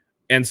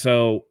 And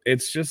so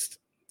it's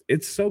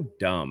so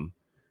dumb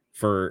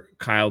for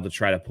Kyle to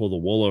try to pull the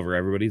wool over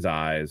everybody's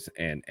eyes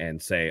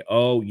and say,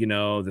 oh,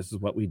 this is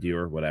what we do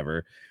or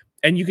whatever.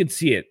 And you can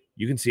see it.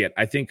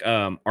 I think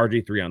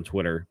RG3 on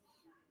Twitter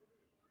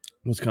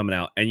was coming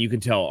out, and you can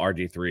tell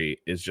RG3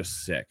 is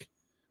just sick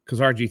because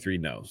RG3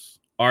 knows.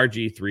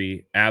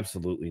 RG3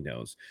 absolutely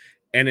knows.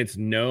 And it's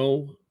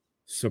no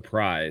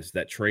surprise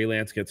that Trey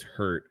Lance gets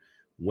hurt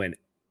when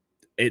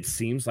it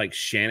seems like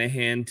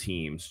Shanahan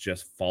teams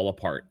just fall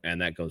apart.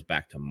 And that goes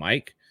back to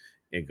Mike.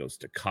 It goes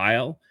to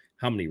Kyle.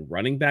 How many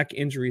running back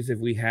injuries have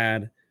we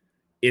had?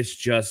 It's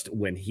just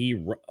when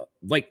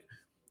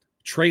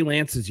Trey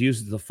Lance is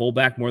used as a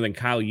fullback more than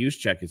Kyle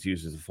Juszczyk is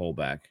used as a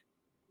fullback.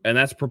 And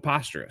that's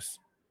preposterous.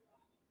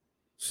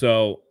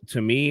 So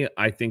to me,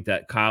 I think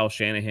that Kyle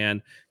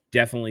Shanahan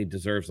definitely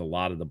deserves a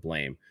lot of the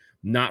blame.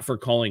 Not for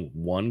calling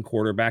one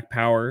quarterback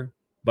power,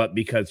 but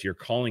because you're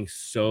calling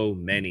so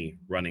many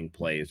running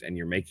plays and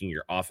you're making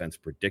your offense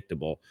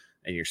predictable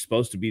and you're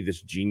supposed to be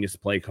this genius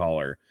play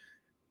caller.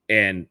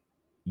 And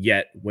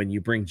yet when you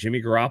bring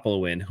Jimmy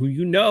Garoppolo in, who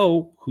you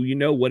know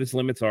what his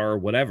limits are or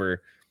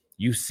whatever,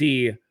 you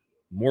see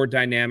more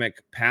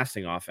dynamic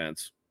passing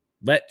offense.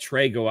 Let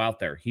Trey go out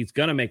there. He's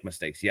going to make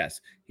mistakes.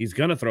 Yes. He's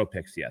going to throw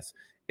picks. Yes.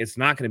 It's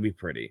not going to be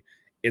pretty.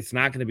 It's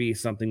not going to be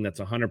something that's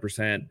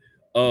 100%.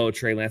 Oh,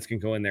 Trey Lance can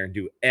go in there and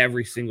do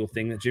every single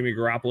thing that Jimmy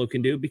Garoppolo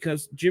can do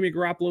because Jimmy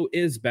Garoppolo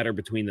is better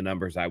between the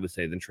numbers, I would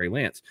say, than Trey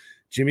Lance.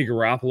 Jimmy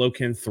Garoppolo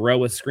can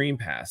throw a screen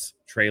pass.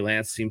 Trey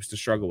Lance seems to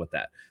struggle with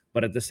that.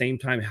 But at the same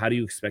time, how do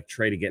you expect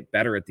Trey to get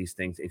better at these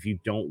things if you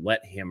don't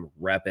let him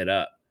rep it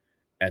up?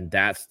 And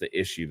that's the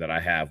issue that I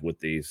have with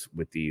these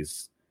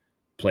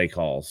play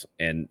calls.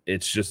 And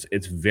it's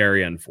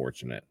very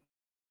unfortunate.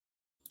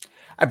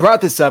 I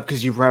brought this up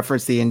because you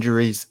referenced the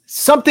injuries.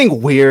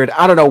 Something weird.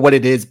 I don't know what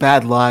it is.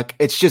 Bad luck.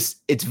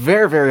 It's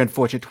very, very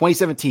unfortunate.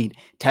 2017,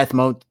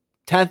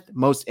 10th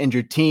most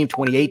injured team.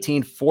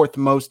 2018, 4th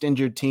most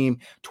injured team.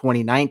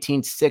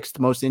 2019, 6th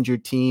most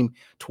injured team.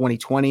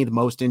 2020, the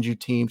most injured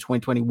team.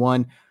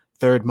 2021,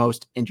 3rd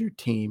most injured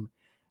team.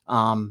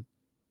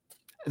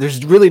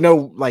 There's really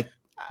no,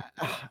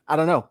 I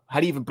don't know. How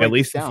do you even break At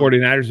least this the down?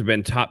 49ers have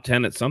been top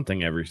 10 at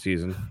something every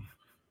season.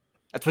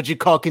 That's what you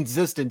call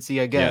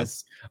consistency, I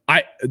guess. Yeah.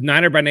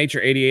 Niner by nature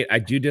 88. I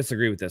do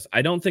disagree with this.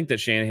 I don't think that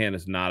Shanahan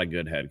is not a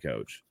good head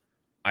coach.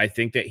 I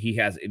think that he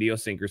has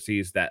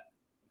idiosyncrasies that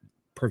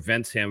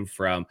prevents him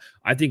from.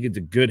 I think it's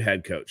a good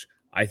head coach.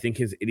 I think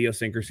his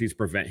idiosyncrasies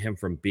prevent him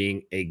from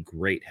being a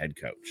great head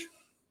coach.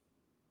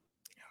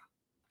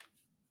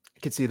 I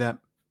can see that.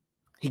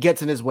 He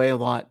gets in his way a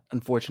lot,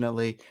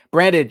 unfortunately.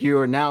 Brandon, you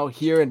are now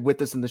here and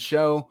with us in the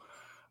show.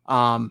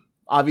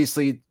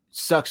 Obviously,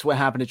 sucks what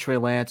happened to Trey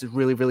Lance. It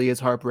really, really is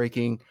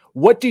heartbreaking.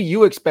 What do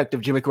you expect of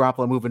Jimmy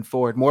Garoppolo moving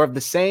forward? More of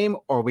the same,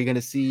 or are we going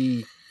to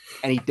see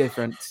any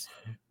difference?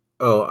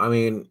 Oh, I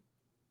mean,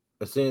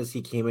 as soon as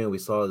he came in, we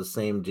saw the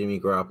same Jimmy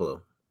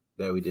Garoppolo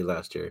that we did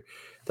last year.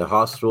 The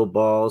hospital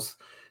balls,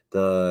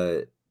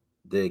 he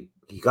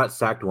got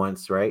sacked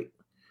once, right?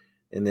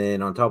 And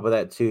then on top of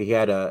that too,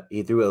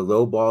 he threw a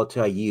low ball to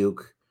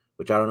Ayuk,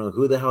 which I don't know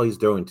who the hell he's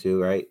throwing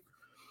to, right?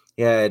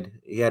 He had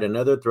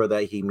another throw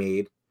that he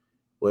made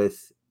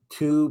with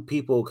 2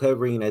 people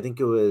covering. I think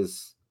it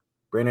was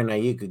Brandon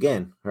Ayuk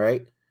again,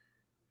 right?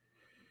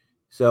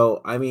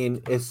 So I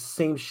mean, it's the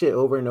same shit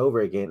over and over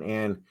again.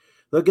 And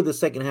look at the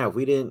second half.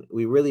 We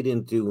really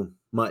didn't do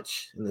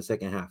much in the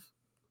second half.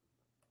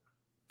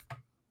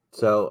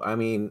 So I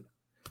mean,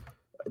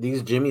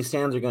 these Jimmy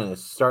stands are gonna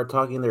start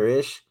talking their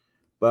ish,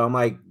 but I'm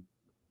like,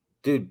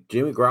 dude,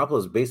 Jimmy Garoppolo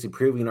is basically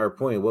proving our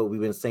point, what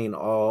we've been saying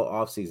all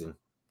offseason.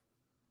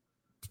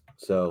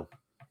 So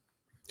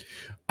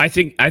I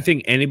think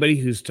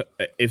anybody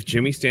if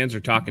Jimmy stands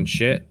are talking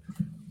shit,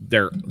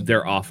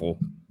 they're awful.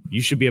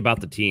 You should be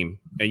about the team,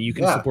 and you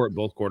can support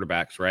both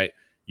quarterbacks, right?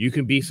 You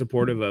can be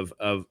supportive of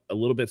a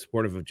little bit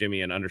supportive of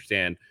Jimmy and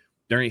understand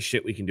there ain't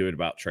shit we can do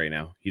about Trey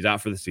now. He's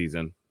out for the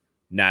season.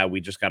 Now we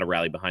just got to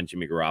rally behind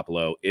Jimmy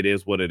Garoppolo. It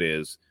is what it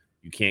is.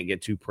 You can't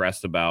get too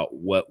pressed about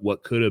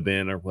what could have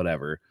been or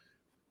whatever.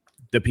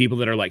 The people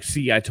that are like,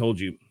 see, I told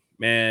you,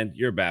 man,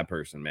 you're a bad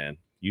person, man.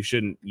 You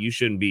shouldn't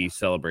be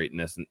celebrating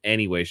this in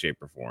any way,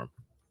 shape, or form.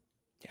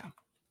 Yeah.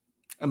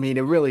 I mean,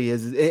 it really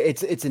is.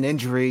 It's an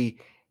injury.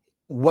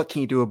 What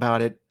can you do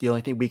about it? The only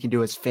thing we can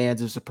do as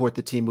fans is support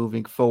the team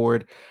moving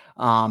forward.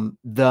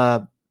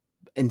 The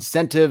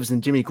incentives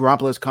and Jimmy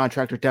Garoppolo's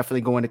contract are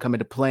definitely going to come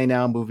into play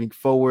now moving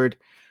forward.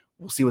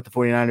 We'll see what the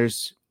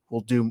 49ers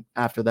will do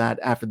after that,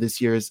 after this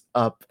year is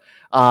up.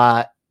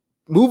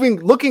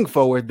 looking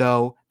forward,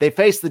 though, they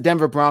face the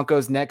Denver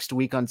Broncos next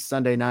week on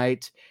Sunday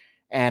night.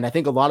 And I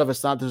think a lot of us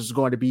thought this was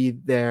going to be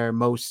their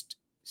most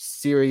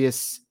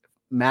serious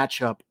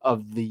matchup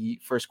of the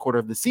first quarter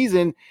of the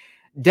season.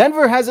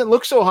 Denver hasn't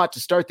looked so hot to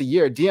start the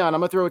year. Dion,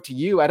 I'm going to throw it to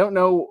you. I don't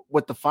know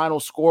what the final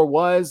score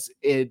was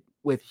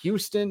with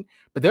Houston,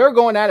 but they were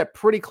going at it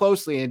pretty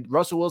closely, and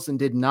Russell Wilson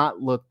did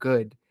not look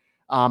good.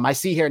 I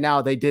see here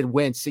now they did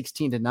win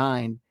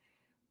 16-9.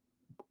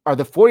 Are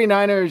the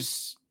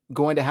 49ers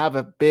going to have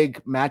a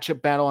big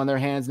matchup battle on their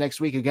hands next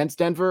week against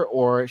Denver,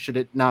 or should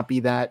it not be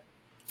that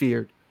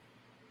feared?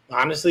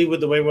 Honestly,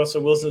 with the way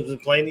Russell Wilson's been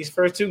playing these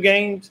first two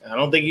games, I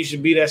don't think you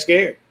should be that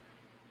scared.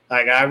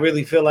 Like, I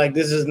really feel like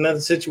this is another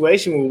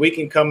situation where we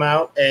can come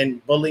out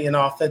and bully an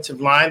offensive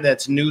line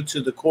that's new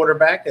to the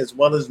quarterback as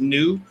well as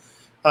new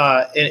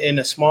in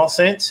a small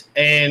sense,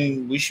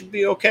 and we should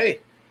be okay.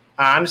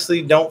 I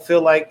honestly don't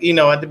feel like,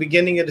 at the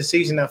beginning of the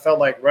season, I felt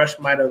like Rush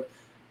might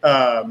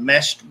have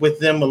meshed with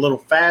them a little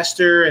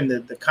faster and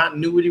the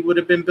continuity would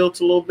have been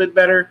built a little bit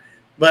better.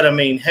 But, I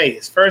mean, hey,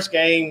 his first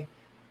game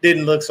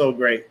didn't look so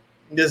great.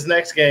 This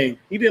next game,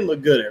 he didn't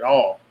look good at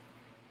all.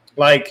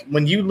 Like,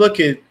 when you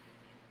look at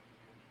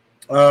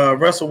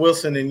Russell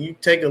Wilson and you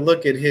take a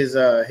look at his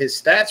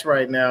stats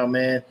right now,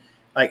 man,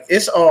 like,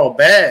 it's all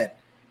bad.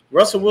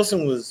 Russell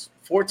Wilson was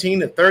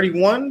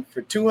 14-31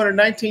 for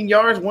 219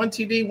 yards, 1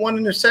 TD, 1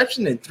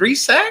 interception, and 3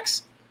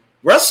 sacks.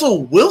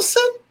 Russell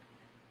Wilson?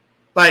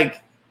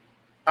 Like,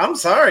 I'm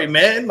sorry,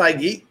 man. Like,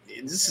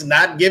 this is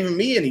not giving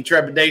me any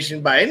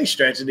trepidation by any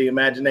stretch of the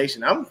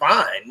imagination. I'm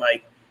fine.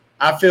 Like,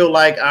 I feel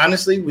like,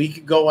 honestly, we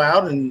could go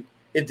out and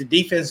if the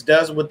defense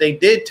does what they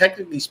did,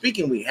 technically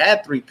speaking, we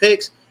had 3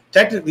 picks.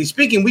 Technically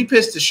speaking, we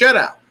pitched a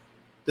shutout.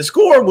 The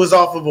score was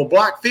off of a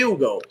blocked field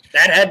goal.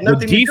 That had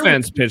nothing to do with the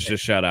defense pitched a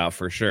shutout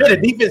for sure. Yeah, the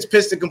defense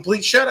pitched a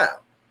complete shutout.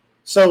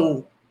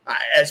 So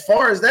as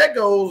far as that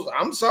goes,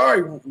 I'm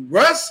sorry.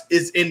 Russ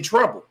is in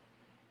trouble.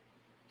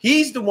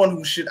 He's the one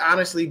who should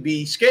honestly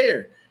be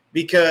scared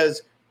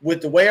because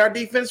with the way our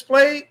defense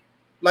played,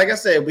 like I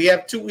said, we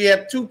have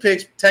 2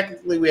 picks.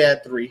 Technically, we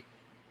had 3.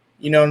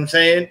 You know what I'm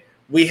saying?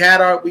 We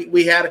had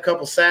a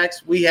couple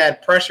sacks. We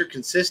had pressure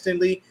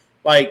consistently.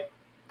 Like,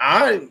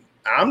 I'm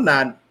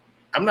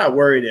not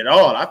worried at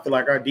all. I feel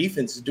like our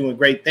defense is doing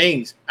great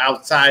things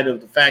outside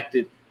of the fact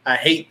that I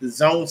hate the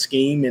zone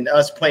scheme and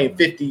us playing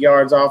 50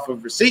 yards off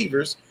of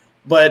receivers,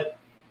 but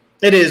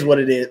it is what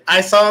it is.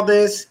 I saw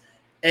this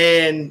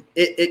and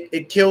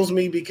it kills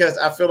me because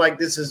I feel like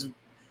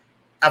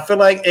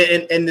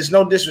and there's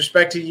no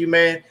disrespect to you,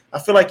 man. I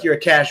feel like you're a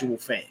casual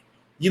fan.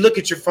 You look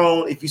at your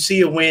phone. If you see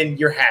a win,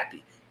 you're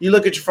happy. You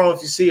look at your phone.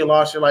 If you see a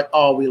loss, you're like,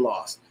 oh, we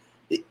lost.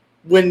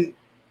 When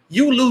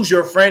you lose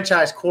your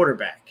franchise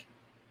quarterback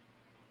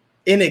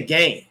in a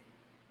game,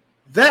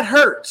 that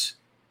hurts.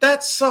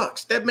 That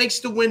sucks. That makes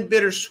the win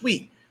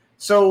bittersweet.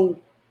 So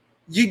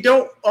you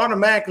don't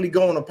automatically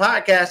go on a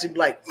podcast and be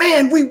like,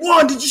 man, we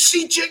won. Did you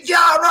see?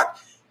 Yeah, right.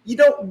 You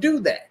don't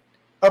do that.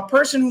 A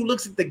person who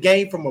looks at the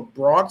game from a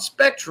broad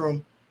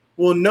spectrum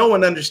will know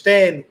and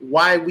understand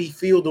why we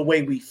feel the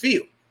way we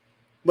feel.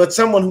 But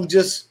someone who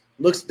just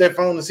looks at their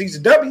phone and sees a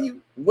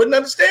W wouldn't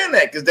understand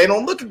that because they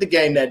don't look at the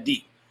game that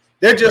deep.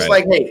 They're just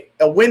like, hey,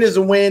 a win is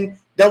a win.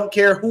 Don't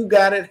care who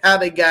got it, how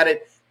they got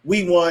it.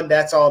 We won.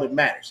 That's all that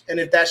matters. And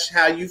if that's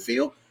how you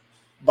feel,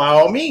 by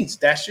all means,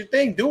 that's your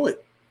thing. Do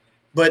it.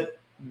 But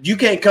you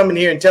can't come in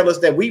here and tell us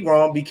that we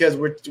wrong because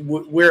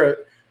we're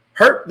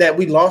hurt that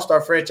we lost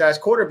our franchise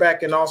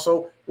quarterback, and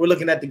also we're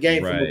looking at the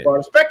game from a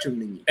broader spectrum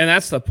than you. And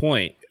that's the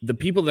point. The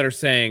people that are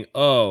saying,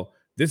 oh,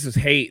 this is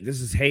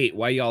hate.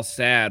 Why y'all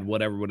sad?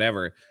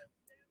 Whatever.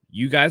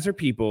 You guys are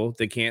people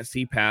that can't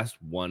see past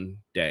one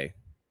day.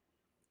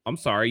 I'm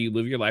sorry, you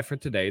live your life for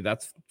today.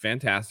 That's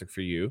fantastic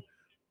for you,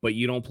 but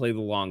you don't play the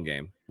long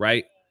game,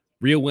 right?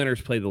 Real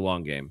winners play the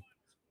long game.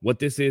 What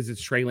this is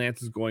Trey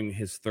Lance is going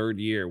his 3rd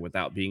year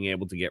without being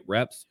able to get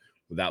reps,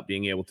 without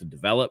being able to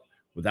develop,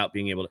 without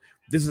being able to.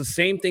 This is the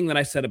same thing that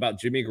I said about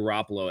Jimmy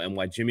Garoppolo and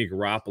why Jimmy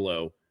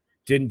Garoppolo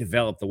didn't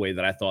develop the way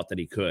that I thought that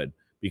he could.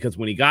 Because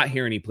when he got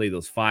here and he played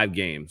those 5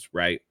 games,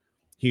 right,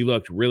 he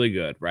looked really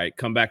good, right?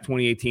 Come back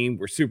 2018,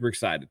 we're super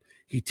excited.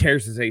 He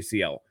tears his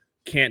ACL,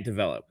 can't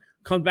develop.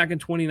 Comes back in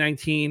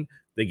 2019,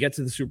 they get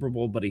to the Super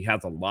Bowl, but he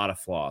has a lot of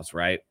flaws,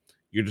 right?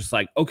 You're just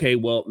like, okay,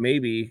 well,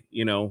 maybe,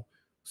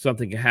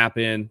 something can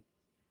happen.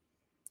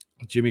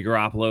 Jimmy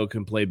Garoppolo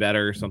can play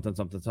better,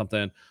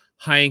 something.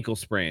 High ankle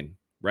sprain,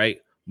 right?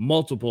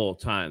 Multiple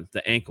times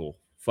the ankle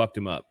fucked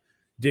him up.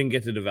 Didn't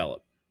get to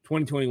develop.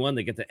 2021,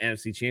 they get the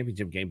NFC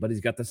Championship game, but he's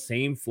got the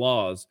same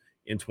flaws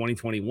in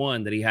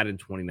 2021 that he had in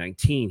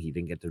 2019. He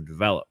didn't get to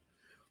develop.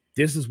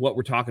 This is what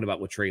we're talking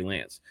about with Trey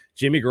Lance.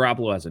 Jimmy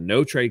Garoppolo has a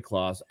no trade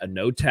clause, a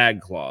no tag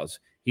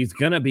clause. He's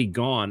going to be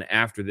gone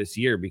after this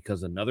year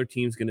because another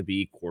team's going to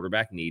be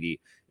quarterback needy,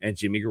 and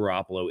Jimmy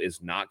Garoppolo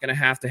is not going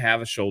to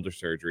have a shoulder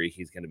surgery.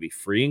 He's going to be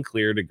free and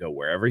clear to go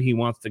wherever he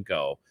wants to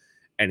go,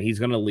 and he's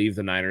going to leave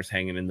the Niners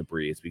hanging in the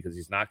breeze because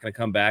he's not going to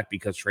come back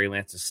because Trey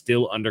Lance is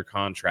still under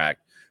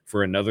contract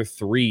for another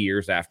 3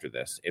 years after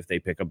this if they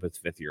pick up his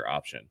 5th-year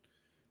option.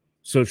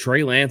 So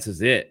Trey Lance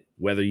is it.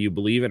 Whether you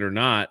believe it or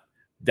not,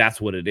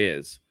 that's what it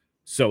is.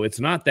 So it's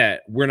not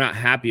that we're not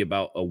happy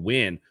about a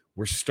win.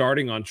 We're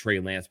starting on Trey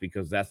Lance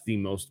because that's the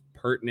most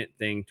pertinent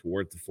thing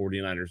towards the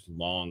 49ers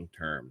long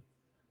term.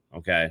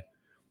 Okay.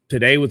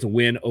 Today was a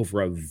win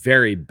over a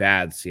very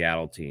bad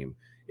Seattle team.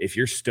 If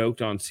you're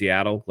stoked on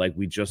Seattle like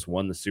we just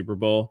won the Super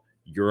Bowl,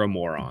 you're a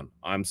moron.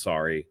 I'm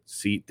sorry.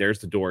 See, there's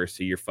the door.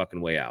 See your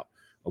fucking way out.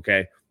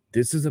 Okay.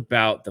 This is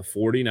about the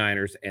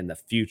 49ers and the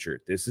future.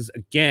 This is,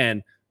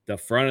 again, the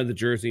front of the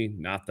jersey,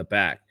 not the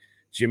back.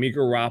 Jimmy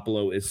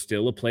Garoppolo is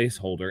still a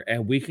placeholder,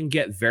 and we can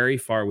get very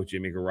far with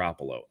Jimmy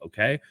Garoppolo,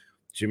 okay?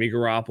 Jimmy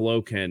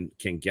Garoppolo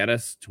can get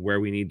us to where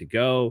we need to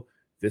go,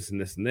 this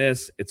and this and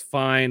this. It's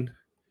fine.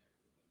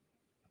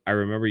 I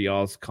remember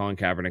y'all's Colin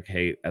Kaepernick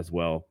hate as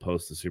well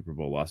post the Super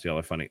Bowl loss. Y'all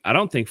are funny. I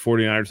don't think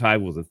 49ers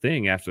hype was a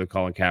thing after the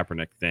Colin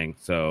Kaepernick thing,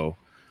 so...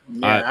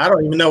 Yeah, I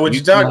don't even know what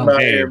you're talking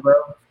about here, bro.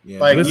 Yeah,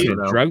 Like, listen,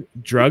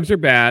 drugs are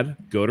bad.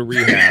 Go to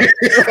rehab.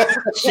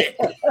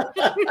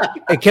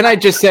 And can I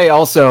just say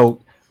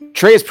also,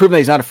 Trey has proven that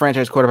he's not a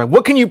franchise quarterback.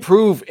 What can you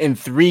prove in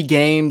 3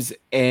 games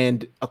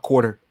and a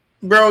quarter?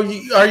 Bro,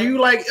 are you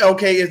like,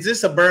 okay, is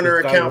this a burner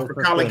account for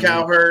Colin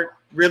Cowherd?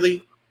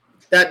 Really?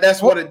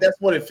 That's what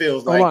it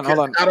feels like. Hold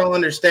on. I don't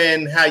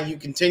understand how you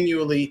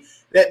continually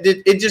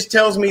it just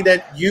tells me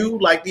that you,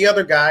 like the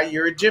other guy,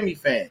 you're a Jimmy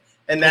fan,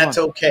 and that's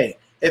okay.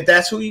 If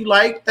that's who you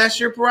like, that's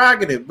your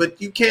prerogative. But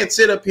you can't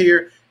sit up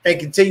here and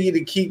continue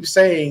to keep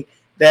saying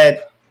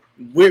that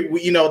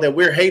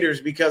we're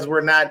haters because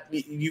we're not.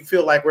 You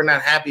feel like we're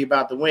not happy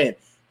about the win.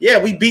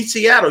 Yeah, we beat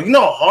Seattle. You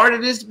know how hard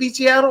it is to beat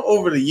Seattle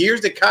over the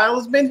years that Kyle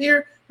has been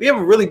here? We have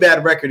a really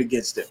bad record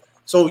against them.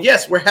 So,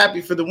 yes, we're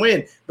happy for the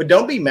win. But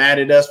don't be mad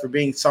at us for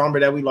being somber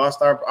that we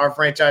lost our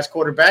franchise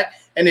quarterback.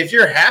 And if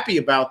you're happy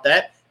about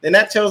that, then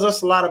that tells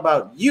us a lot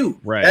about you.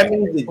 Right. That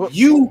means that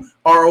you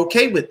are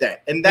okay with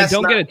that. And that's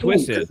don't not get it cool,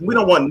 twisted. we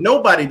don't want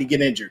nobody to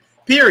get injured,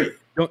 period.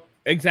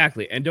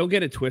 Exactly. And don't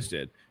get it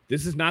twisted.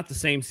 This is not the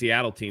same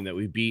Seattle team that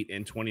we beat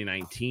in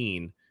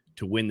 2019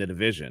 to win the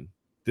division.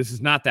 This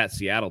is not that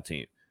Seattle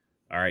team.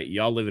 All right.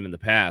 Y'all living in the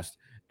past.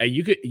 And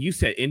you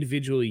said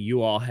individually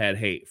you all had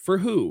hate. For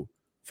who?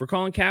 For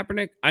Colin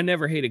Kaepernick? I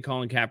never hated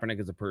Colin Kaepernick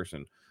as a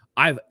person.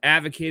 I've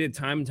advocated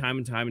time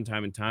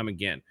and time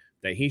again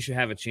that he should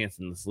have a chance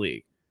in this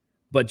league.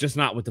 But just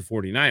not with the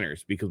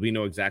 49ers because we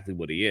know exactly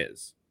what he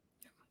is.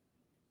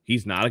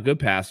 He's not a good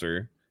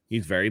passer.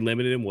 He's very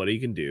limited in what he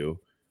can do.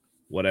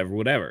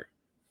 Whatever.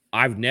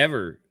 I've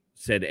never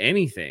said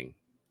anything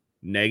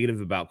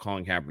negative about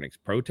Colin Kaepernick's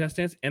protest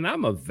stance, and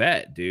I'm a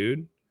vet,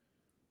 dude.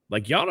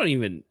 Like,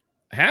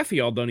 half of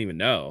y'all don't even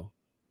know.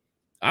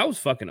 I was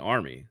fucking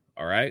Army,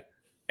 all right?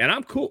 And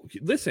I'm cool.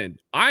 Listen,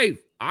 I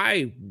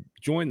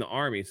joined the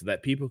Army so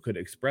that people could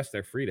express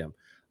their freedom.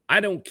 I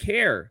don't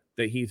care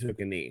that he took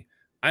a knee.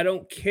 I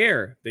don't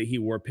care that he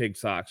wore pig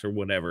socks or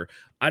whatever.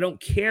 I don't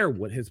care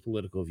what his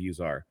political views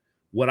are.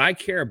 What I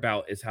care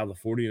about is how the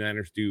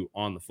 49ers do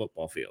on the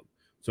football field.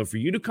 So for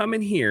you to come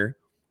in here,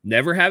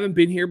 never having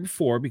been here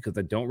before because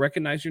I don't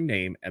recognize your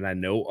name and I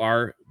know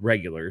our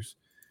regulars,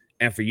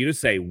 and for you to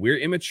say we're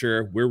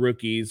immature, we're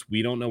rookies,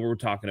 we don't know what we're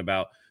talking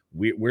about,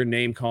 we're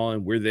name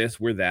calling, we're this,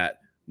 we're that.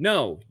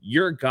 No,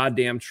 you're a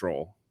goddamn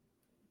troll.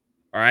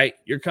 All right?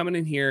 You're coming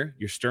in here,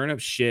 you're stirring up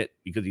shit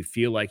because you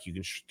feel like you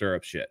can stir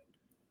up shit.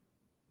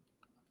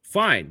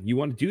 Fine. You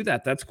want to do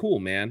that? That's cool,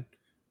 man.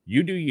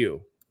 You do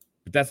you.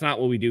 But that's not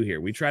what we do here.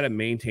 We try to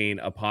maintain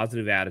a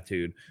positive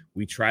attitude.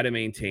 We try to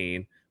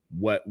maintain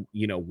what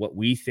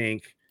we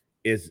think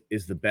is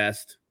the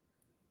best.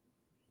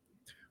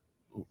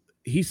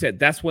 He said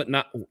that's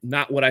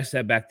not what I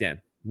said back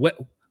then.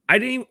 I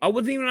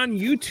wasn't even on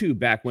YouTube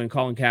back when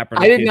Colin Kaepernick.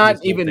 I did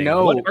not even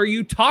know. What are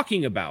you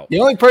talking about? The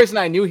only person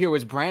I knew here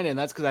was Brandon.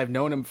 That's because I've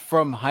known him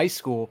from high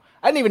school.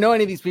 I didn't even know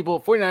any of these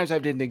people. 49ers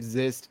Hype didn't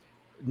exist.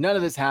 None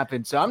of this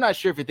happened. So I'm not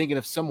sure if you're thinking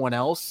of someone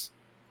else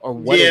or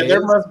what. Yeah,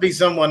 there must be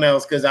someone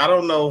else because I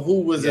don't know who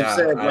was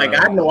upset.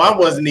 I know I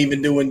wasn't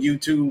even doing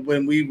YouTube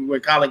when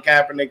Colin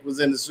Kaepernick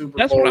was in the Super Bowl.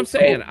 That's what I'm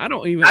saying. I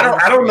don't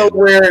know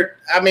where.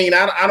 I mean,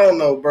 I don't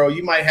know, bro.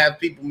 You might have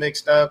people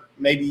mixed up.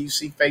 Maybe you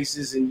see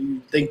faces and you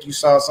think you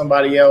saw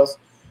somebody else.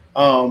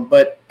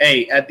 But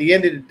hey, at the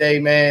end of the day,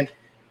 man,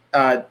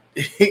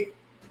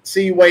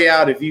 see your way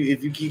out if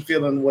you keep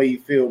feeling the way you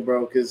feel,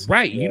 bro. Because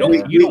right, we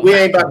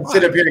ain't about to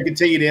sit up here and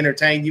continue to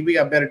entertain you. We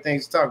got better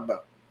things to talk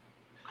about.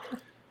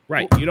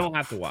 Right, you don't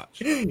have to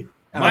watch.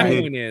 My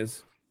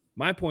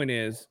point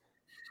is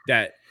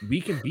that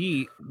we can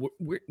be.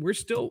 We're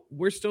still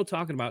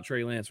talking about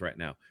Trey Lance right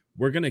now.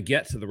 We're gonna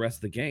get to the rest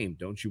of the game.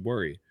 Don't you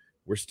worry.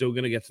 We're still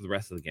gonna get to the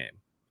rest of the game,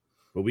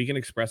 but we can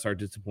express our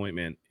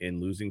disappointment in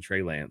losing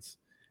Trey Lance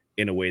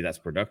in a way that's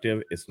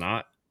productive.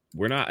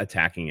 We're not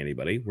attacking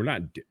anybody. We're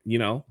not,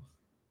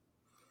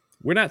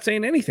 we're not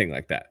saying anything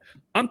like that.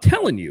 I'm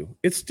telling you,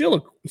 it's still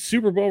a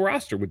Super Bowl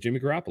roster with Jimmy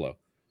Garoppolo,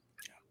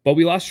 but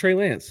we lost Trey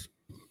Lance.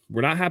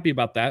 We're not happy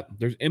about that.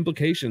 There's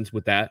implications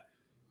with that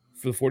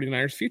for the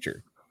 49ers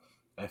future.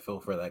 I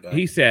feel for that guy.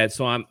 He said,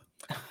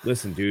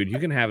 listen, dude, you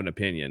can have an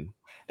opinion.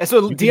 That's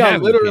what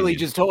Dion literally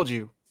just told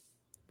you.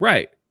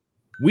 Right.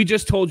 We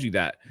just told you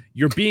that.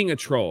 You're being a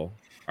troll.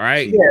 All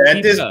right. Yeah,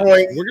 at this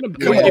point, we're gonna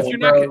come if on, you're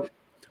bro.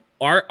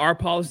 not our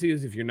policy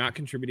is if you're not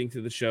contributing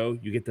to the show,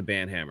 you get the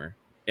ban hammer.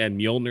 And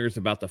Mjolnir's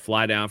about to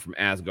fly down from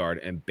Asgard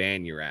and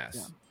ban your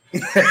ass.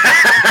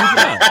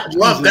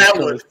 Love that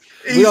one.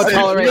 We don't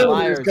tolerate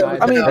liars, guys.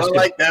 I mean, I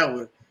like that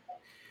one.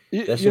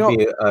 That should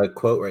be a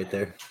quote right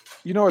there.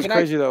 You know what's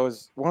crazy though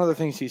is one of the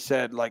things he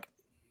said. Like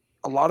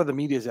a lot of the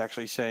media is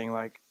actually saying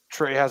like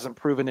Trey hasn't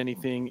proven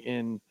anything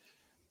in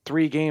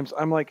 3 games.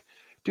 I'm like,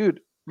 dude,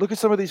 look at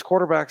some of these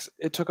quarterbacks.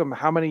 It took them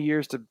how many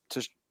years to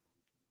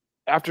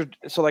after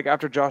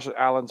Josh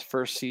Allen's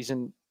first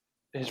season,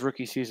 his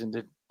rookie season,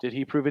 did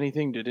he prove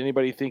anything? Did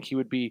anybody think he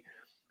would be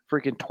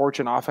freaking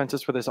torching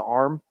offenses with his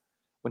arm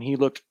when he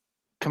looked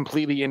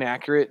completely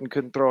inaccurate and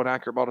couldn't throw an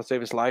accurate ball to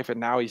save his life? And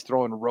now he's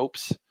throwing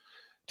ropes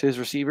to his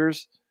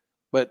receivers,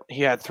 but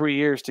he had 3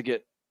 years to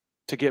get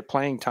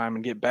playing time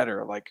and get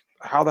better. Like,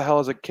 how the hell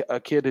is a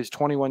kid who's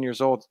 21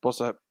 years old supposed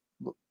to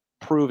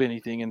prove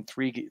anything in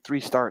three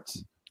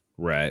starts?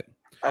 Right.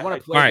 I want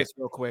to play this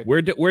real quick.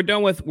 We're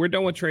done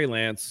with Trey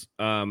Lance.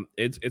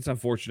 It's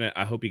unfortunate.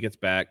 I hope he gets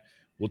back.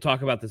 We'll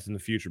talk about this in the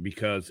future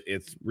because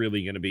it's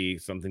really going to be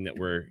something that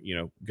we're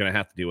going to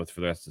have to deal with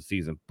for the rest of the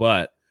season.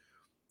 But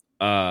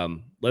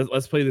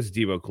let's play this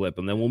Deebo clip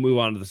and then we'll move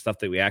on to the stuff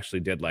that we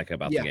actually did like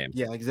about the game.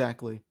 Yeah,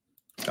 exactly.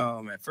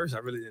 At first, I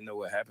really didn't know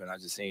what happened. I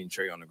just seen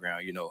Trey on the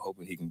ground,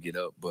 hoping he can get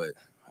up. But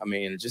I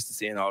mean, just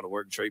seeing all the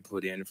work Trey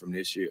put in from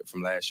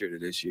last year to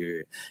this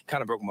year,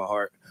 kind of broke my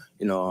heart.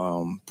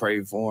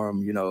 Pray for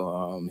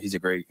him. He's a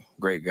great,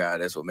 great guy.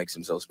 That's what makes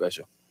him so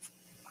special.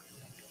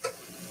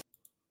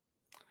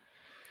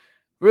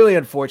 Really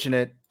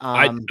unfortunate.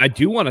 I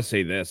do want to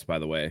say this, by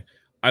the way.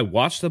 I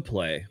watched the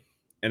play,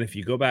 and if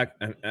you go back,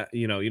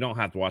 you don't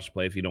have to watch the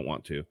play if you don't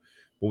want to.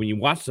 But when you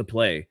watch the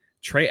play,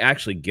 Trey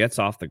actually gets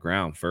off the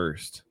ground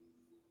first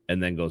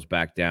and then goes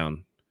back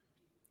down.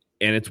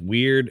 And it's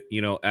weird,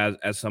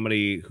 as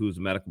somebody who's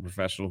a medical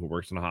professional who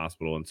works in a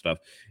hospital and stuff,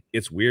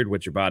 it's weird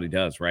what your body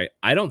does, right?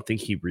 I don't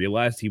think he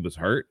realized he was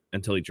hurt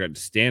until he tried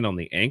to stand on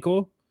the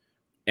ankle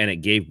and it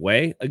gave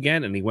way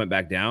again and he went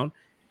back down.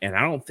 And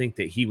I don't think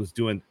that he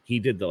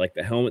did the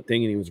helmet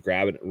thing and he was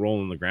grabbing it and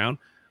rolling on the ground.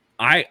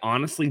 I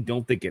honestly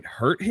don't think it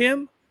hurt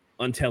him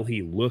until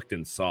he looked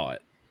and saw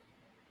it.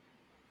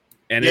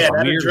 And it's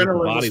weird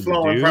what the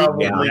body would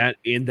do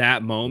in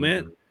that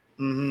moment.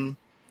 Mm-hmm.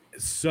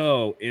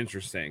 So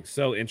interesting.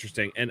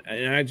 And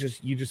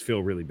you just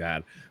feel really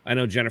bad. I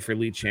know Jennifer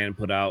Lee Chan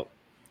put out,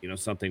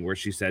 something where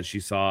she said she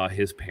saw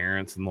his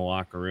parents in the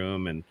locker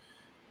room and,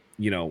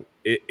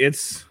 it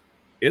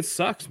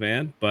sucks,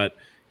 man, but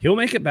he'll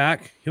make it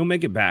back.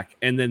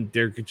 And then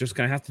they're just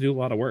going to have to do a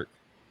lot of work.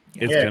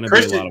 It's going to be a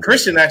lot of work.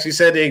 Christian actually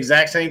said the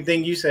exact same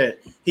thing you said.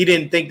 He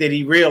didn't think that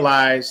he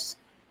realized.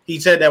 He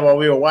said that while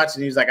we were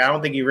watching. He was like, I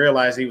don't think he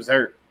realized he was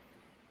hurt.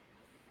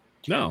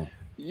 No.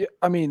 Yeah,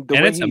 I mean,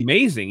 it's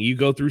amazing. You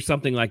go through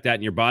something like that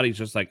and your body's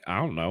just like, I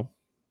don't know.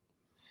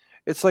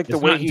 It's like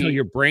until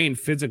your brain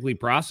physically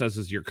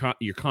processes, your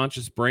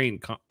conscious brain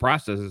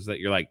processes that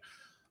you're like,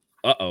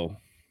 uh-oh.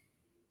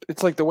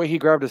 It's like the way he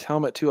grabbed his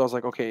helmet too. I was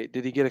like, okay,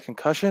 did he get a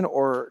concussion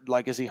or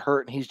like, is he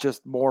hurt? And he's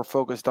just more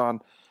focused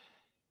on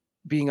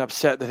being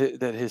upset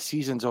that his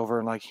season's over.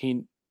 And like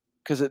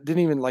because it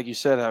didn't even, like you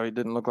said, how he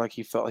didn't look like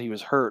he felt he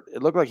was hurt.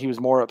 It looked like he was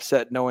more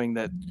upset knowing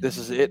that this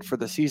is it for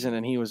the season.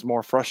 And he was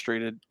more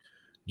frustrated.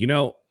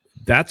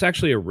 That's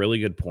actually a really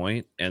good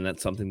point. And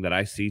that's something that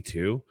I see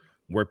too,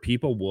 where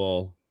people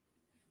will,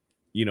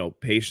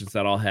 patients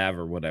that I'll have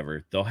or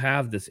whatever, they'll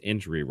have this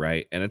injury,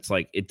 right? And it's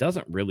like, it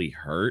doesn't really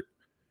hurt,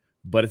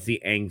 but it's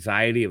the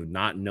anxiety of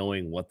not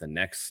knowing what the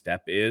next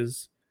step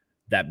is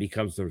that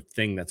becomes the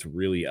thing that's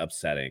really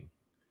upsetting.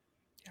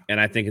 Yeah. And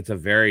I think it's a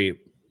very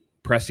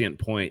prescient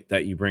point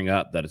that you bring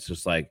up, that it's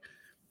just like,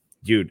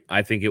 dude,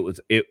 I think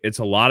it's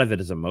a lot of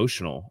it is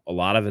emotional. A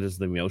lot of it is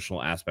the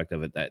emotional aspect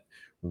of it that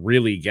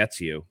really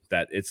gets you,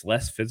 that it's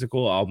less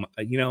physical. All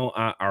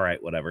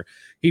right, whatever.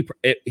 He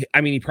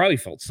probably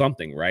felt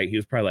something, right? He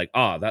was probably like,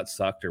 oh, that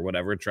sucked or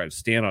whatever, and tried to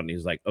stand on it. And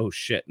he's like, oh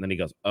shit. And then he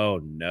goes, oh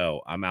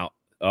no, I'm out.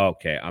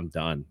 Okay, I'm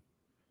done.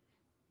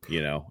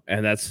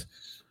 And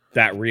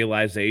that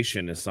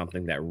realization is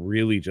something that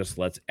really just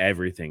lets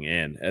everything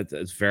in.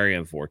 It's very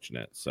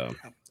unfortunate. So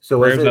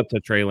prayers up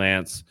to Trey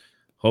Lance.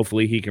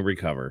 Hopefully he can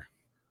recover.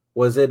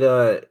 Was it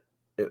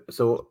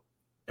so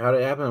how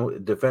did it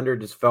happen? Defender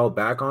just fell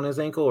back on his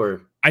ankle,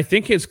 or I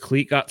think his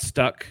cleat got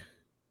stuck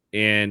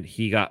and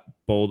he got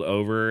bowled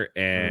over.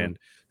 And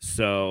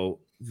so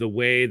the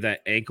way that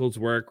ankles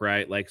work,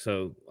 right? Like,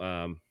 so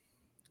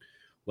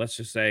let's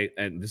just say,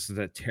 and this is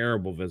a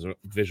terrible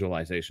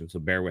visualization, so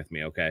bear with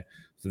me, okay?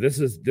 So this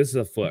is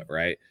a foot,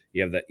 right?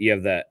 You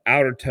have the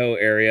outer toe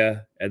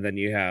area, and then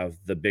you have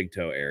the big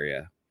toe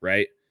area,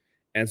 right?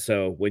 And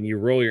so when you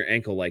roll your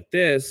ankle like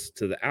this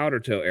to the outer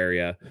toe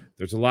area,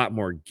 there's a lot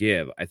more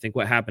give. I think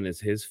what happened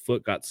is his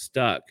foot got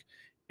stuck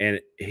and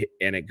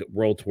it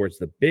rolled towards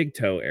the big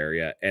toe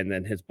area, and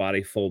then his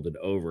body folded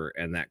over,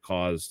 and that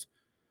caused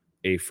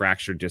a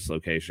fracture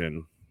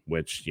dislocation,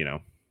 which,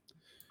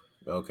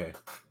 Okay.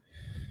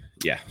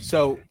 Yeah.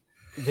 So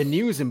the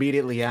news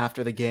immediately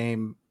after the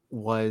game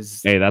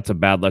was, Hey, that's a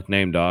bad luck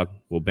name, dog.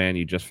 We'll ban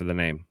you just for the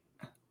name.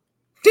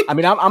 I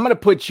mean, I'm going to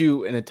put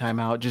you in a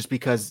timeout just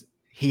because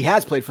he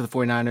has played for the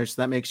 49ers.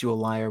 So that makes you a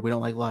liar. We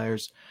don't like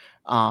liars.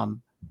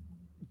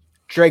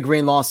 Dre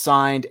Greenlaw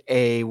signed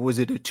was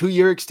it a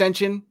 2-year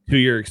extension?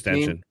 2-year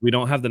extension. We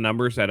don't have the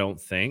numbers, I don't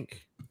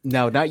think.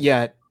 No, not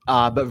yet.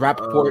 But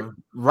Rappaport,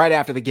 right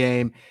after the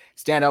game,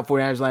 standout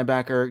 49ers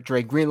linebacker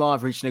Dre Greenlaw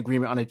have reached an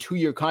agreement on a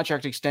 2-year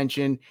contract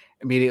extension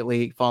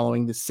immediately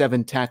following the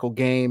 7-tackle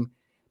game.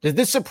 Does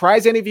this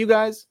surprise any of you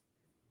guys?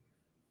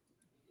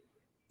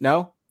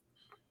 No?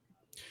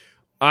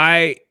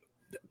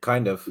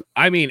 Kind of.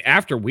 I mean,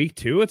 after week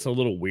 2, it's a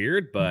little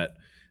weird, but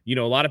a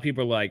lot of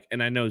people are like,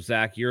 and I know,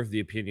 Zach, you're of the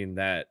opinion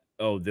that,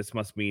 this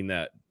must mean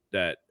that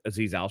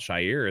Azeez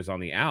Al-Shaair is on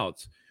the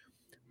outs.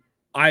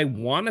 I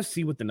want to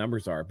see what the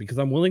numbers are because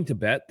I'm willing to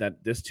bet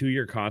that this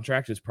 2-year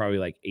contract is probably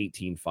like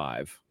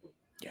 18.5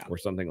 or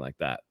something like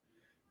that.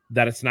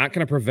 That it's not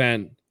going to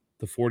prevent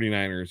the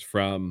 49ers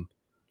from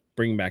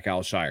bringing back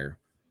Al-Shaair.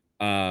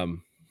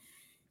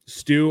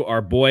 Stu,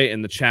 our boy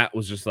in the chat,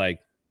 was just like,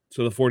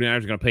 so the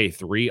 49ers are going to pay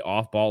 3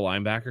 off-ball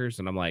linebackers?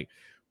 And I'm like,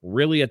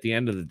 really, at the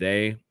end of the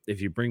day,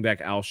 if you bring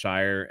back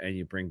Al-Shaair and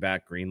you bring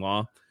back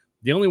Greenlaw,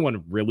 the only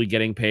one really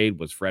getting paid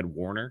was Fred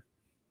Warner.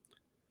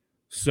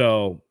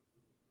 So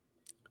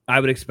I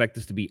would expect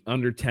this to be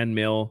under 10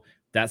 mil.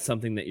 That's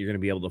something that you're going to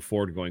be able to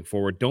afford going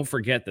forward. Don't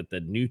forget that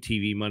the new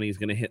TV money is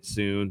going to hit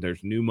soon.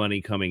 There's new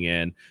money coming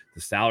in.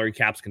 The salary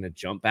cap's going to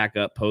jump back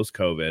up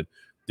post-COVID.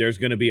 There's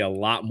going to be a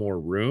lot more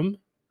room.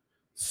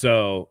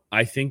 So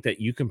I think that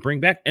you can bring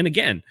back, and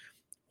again,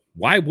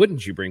 why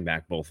wouldn't you bring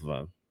back both of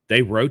them?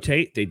 They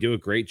rotate. They do a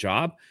great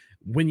job.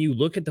 When you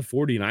look at the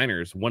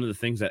 49ers, one of the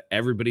things that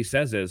everybody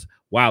says is,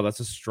 wow, that's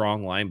a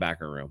strong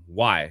linebacker room.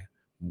 Why?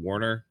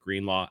 Warner,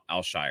 Greenlaw,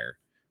 Al-Shaair,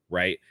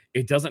 right?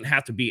 It doesn't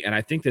have to be, and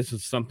I think this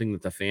is something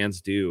that the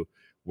fans do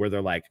where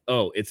they're like,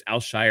 oh, it's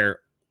Al-Shaair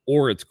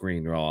or it's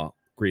Greenlaw,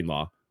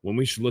 when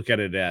we should look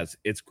at it as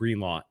it's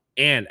Greenlaw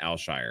and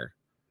Al-Shaair,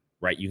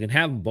 right? You can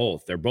have them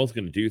both. They're both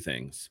going to do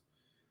things.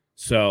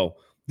 So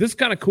this is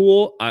kind of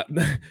cool. I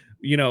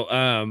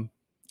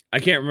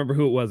can't remember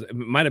who it was. It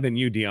might have been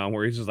you, Dion,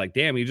 where he's just like,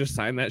 damn, you just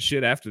signed that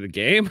shit after the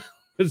game.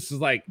 It's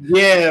just like,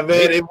 yeah,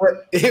 man,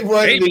 it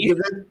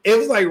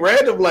was like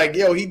random. Like,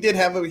 yo, he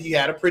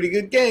had a pretty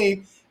good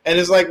game. And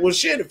it's like, well,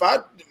 shit,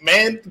 put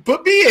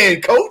me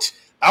in, coach.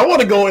 I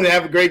want to go in and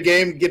have a great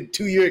game and get a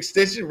 2-year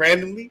extension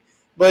randomly.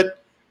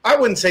 But I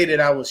wouldn't say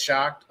that I was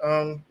shocked.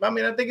 I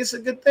think it's a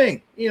good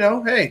thing.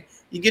 Hey,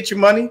 you get your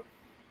money.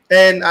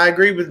 And I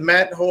agree with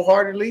Matt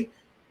wholeheartedly.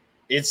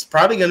 It's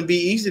probably going to be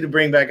easy to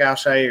bring back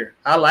Al-Shaair.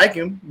 I like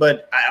him,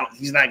 but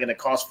he's not going to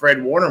cost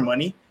Fred Warner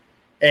money.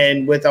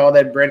 And with all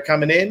that bread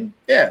coming in,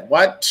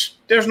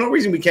 there's no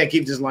reason we can't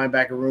keep this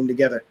linebacker room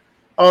together.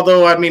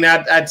 Although,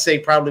 I'd say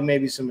probably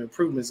maybe some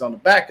improvements on the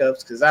backups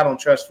because I don't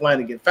trust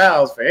Flanagan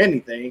fouls for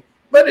anything.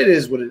 But it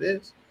is what it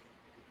is.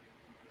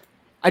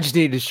 I just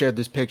needed to share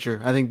this picture.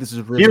 I think this is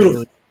a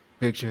really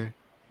picture.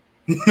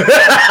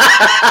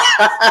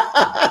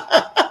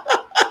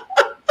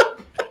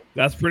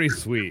 That's pretty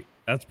sweet.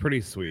 That's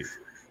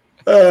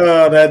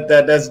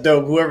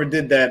dope. Whoever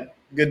did that,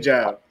 good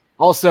job.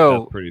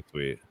 Also, that's pretty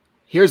sweet.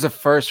 Here's a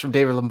first from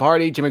David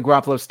Lombardi. Jimmy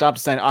Garoppolo stopped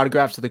to sign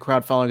autographs to the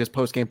crowd following his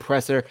post-game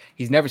presser.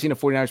 He's never seen a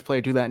 49ers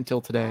player do that until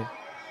today.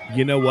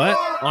 You know what?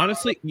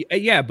 Honestly,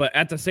 yeah, but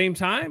at the same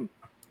time,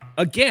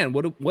 again,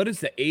 what is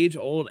the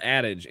age-old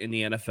adage in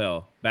the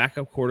NFL?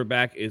 Backup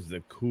quarterback is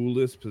the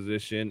coolest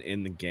position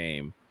in the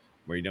game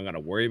where you don't got to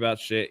worry about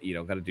shit. You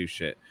don't got to do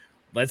shit.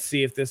 Let's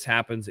see if this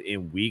happens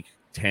in week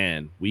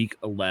 10, week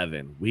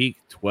 11, week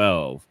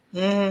 12,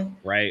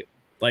 right?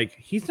 Like,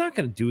 he's not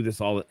going to do this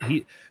all.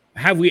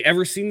 Have we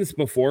ever seen this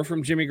before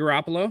from Jimmy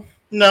Garoppolo?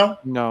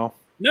 No.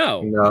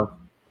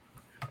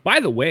 By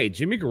the way,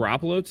 Jimmy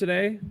Garoppolo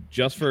today,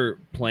 just for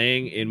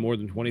playing in more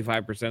than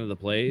 25% of the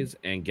plays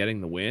and getting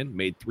the win,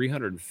 made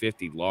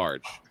 $350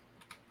 large.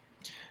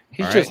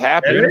 He's just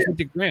happy.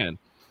 $350,000.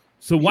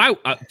 So why?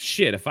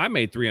 If I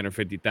made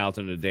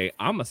 $350,000 a day,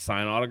 I'm gonna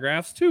sign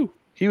autographs too.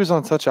 He was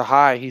on such a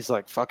high. He's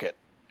like, fuck it,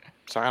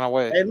 sign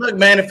away. Hey, look,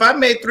 man, if I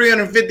made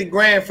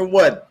 $350,000 for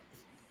what,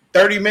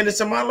 30 minutes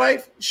of my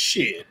life,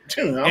 shit.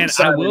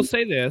 I will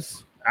say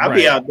this. I'll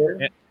be out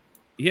there.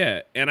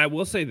 And I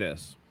will say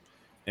this.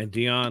 And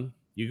Dion,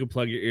 you can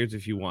plug your ears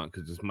if you want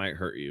because this might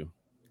hurt you.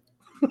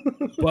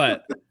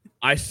 But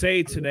I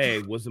say today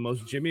was the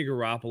most Jimmy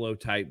Garoppolo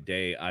type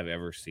day I've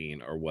ever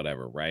seen or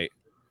whatever, right?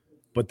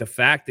 But the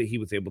fact that he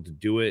was able to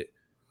do it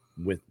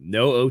with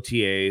no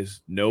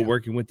OTAs, no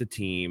working with the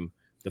team,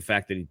 the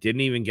fact that he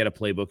didn't even get a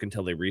playbook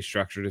until they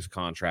restructured his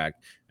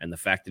contract, and the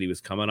fact that he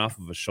was coming off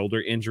of a shoulder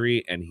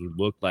injury and he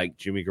looked like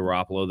Jimmy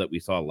Garoppolo that we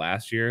saw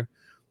last year,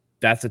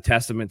 that's a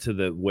testament to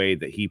the way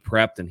that he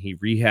prepped and he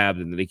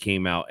rehabbed and then he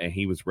came out and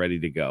he was ready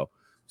to go.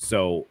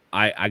 So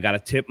I got to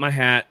tip my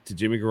hat to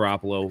Jimmy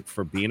Garoppolo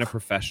for being a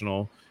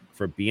professional,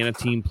 for being a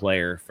team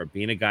player, for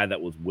being a guy that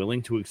was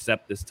willing to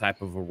accept this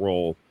type of a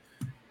role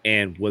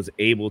and was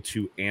able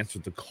to answer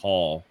the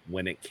call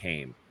when it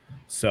came.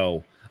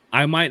 So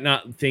I might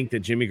not think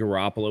that Jimmy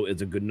Garoppolo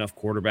is a good enough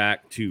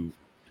quarterback to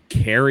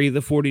carry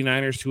the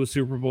 49ers to a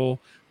Super Bowl,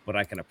 but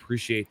I can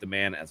appreciate the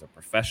man as a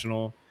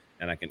professional,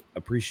 and I can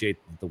appreciate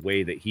the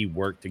way that he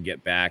worked to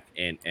get back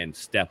and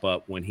step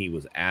up when he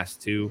was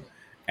asked to.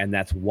 And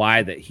that's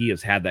why that he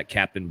has had that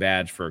captain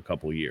badge for a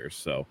couple years.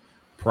 So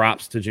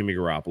props to Jimmy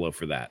Garoppolo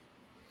for that.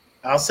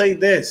 I'll say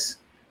this.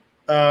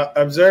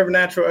 Observe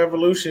natural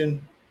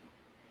evolution.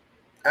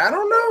 I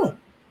don't know.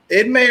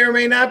 It may or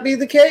may not be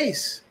the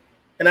case.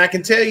 And I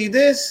can tell you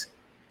this.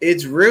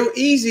 It's real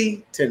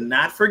easy to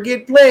not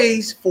forget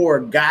plays for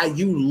a guy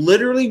you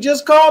literally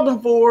just called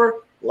him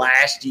for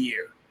last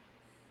year.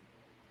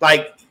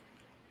 Like,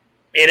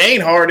 it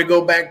ain't hard to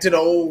go back to the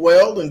old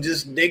well and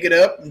just dig it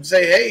up and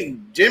say, hey,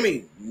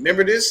 Jimmy,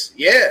 remember this?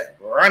 Yeah,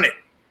 run it.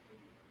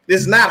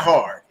 It's not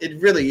hard.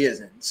 It really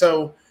isn't.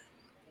 So,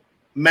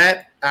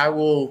 Matt, I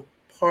will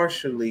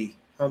partially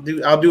I'll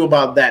do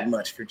about that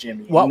much for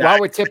Jimmy. While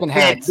we're tipping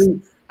hats.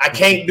 I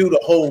can't do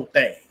the whole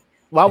thing.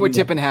 While we're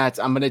tipping hats,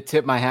 I'm going to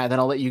tip my hat. Then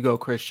I'll let you go,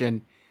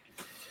 Christian,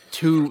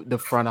 to the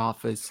front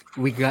office.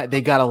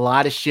 They got a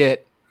lot of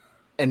shit,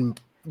 and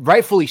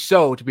rightfully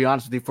so, to be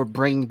honest with you, for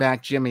bringing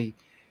back Jimmy.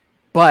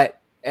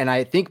 But, and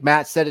I think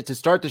Matt said it to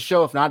start the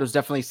show. If not, it was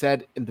definitely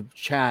said in the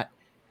chat.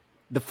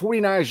 The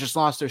 49ers just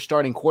lost their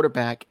starting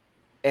quarterback,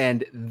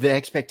 and the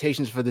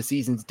expectations for the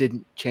seasons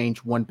didn't change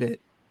one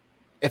bit.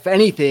 If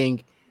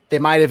anything, they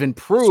might have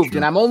improved.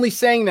 And I'm only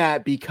saying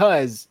that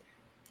because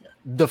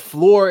the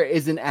floor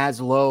isn't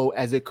as low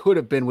as it could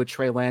have been with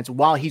Trey Lance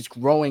while he's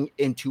growing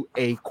into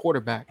a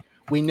quarterback.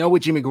 We know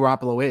what Jimmy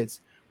Garoppolo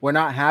is. We're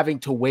not having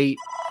to wait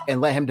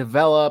and let him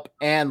develop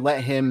and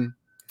let him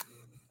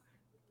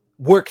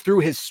work through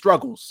his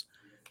struggles.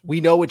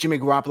 We know what Jimmy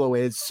Garoppolo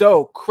is.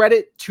 So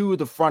credit to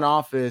the front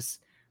office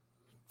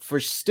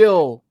for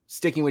still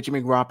sticking with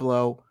Jimmy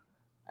Garoppolo.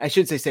 I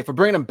should say for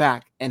bringing him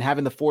back and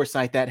having the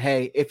foresight that,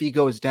 hey, if he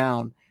goes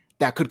down,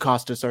 that could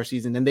cost us our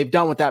season. And they've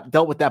dealt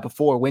with that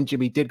before when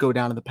Jimmy did go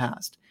down in the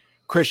past.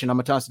 Christian, I'm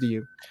going to toss it to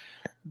you.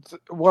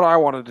 What I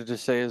wanted to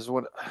just say is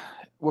what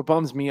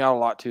bums me out a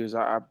lot too is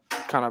I'm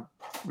kind of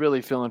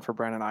really feeling for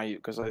Brandon Ayuk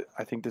because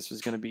I think this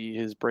is going to be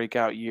his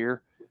breakout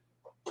year.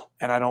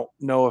 And I don't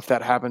know if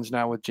that happens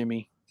now with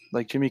Jimmy.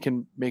 Like Jimmy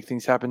can make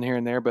things happen here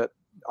and there, but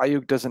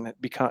Ayuk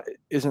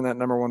isn't that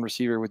number one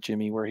receiver with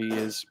Jimmy where he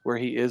is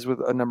with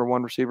a number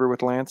one receiver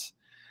with Lance.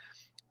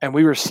 And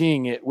we were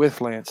seeing it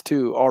with Lance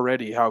too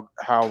already, how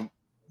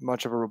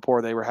much of a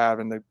rapport they were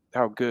having,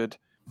 how good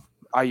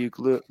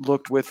Ayuk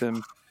looked with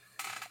him.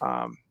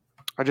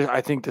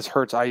 I think this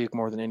hurts Ayuk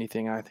more than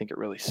anything. I think it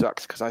really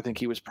sucks because I think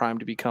he was primed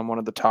to become one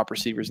of the top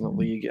receivers in the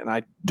league, and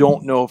I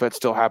don't know if that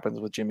still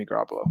happens with Jimmy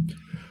Garoppolo.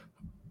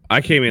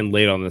 I came in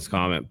late on this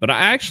comment, but I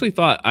actually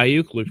thought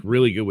Ayuk looked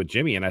really good with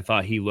Jimmy, and I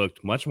thought he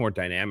looked much more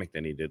dynamic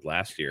than he did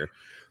last year.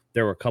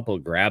 There were a couple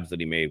of grabs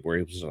that he made where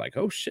he was like,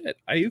 oh, shit,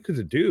 Ayuk is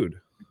a dude,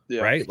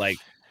 right? Like,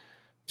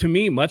 to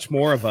me, much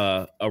more of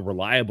a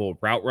reliable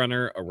route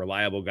runner, a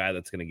reliable guy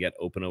that's going to get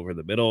open over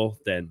the middle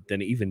than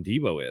even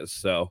Debo is.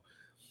 So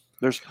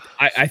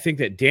I think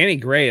that Danny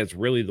Gray is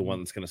really the one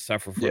that's going to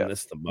suffer from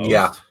this the most.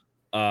 Yeah.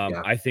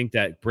 I think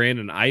that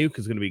Brandon Ayuk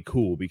is going to be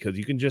cool because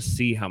you can just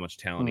see how much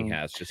talent he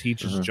has. He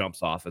just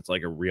jumps off. It's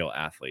like a real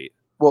athlete.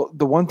 Well,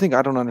 the one thing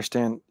I don't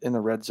understand in the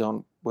red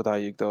zone with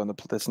Ayuk, though,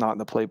 that's not in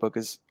the playbook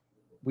is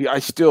I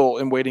still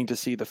am waiting to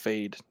see the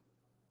fade.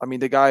 I mean,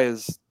 the guy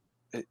is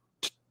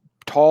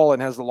tall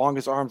and has the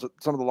longest arms,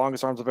 some of the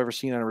longest arms I've ever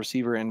seen on a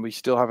receiver, and we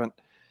still haven't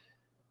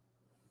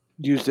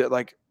used it.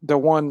 Like the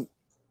one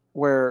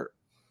where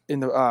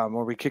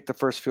where we kicked the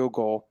first field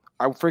goal,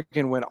 I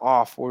freaking went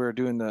off when we were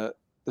doing the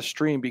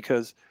stream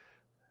because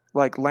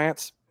like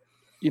Lance,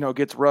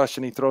 gets rushed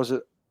and he throws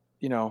it,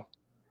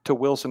 to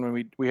Wilson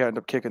when we end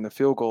up kicking the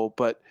field goal.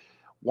 But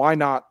why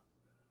not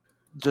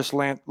just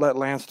let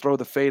Lance throw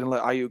the fade and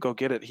let Ayuk go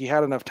get it? He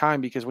had enough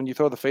time because when you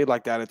throw the fade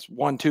like that, it's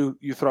 1-2,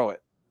 you throw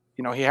it.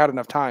 He had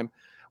enough time.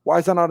 Why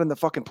is that not in the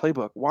fucking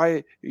playbook? Why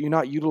are you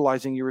not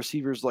utilizing your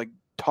receivers like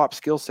top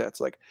skill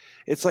sets? Like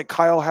it's like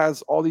Kyle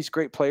has all these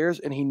great players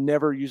and he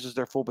never uses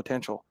their full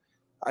potential.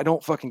 I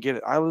don't fucking get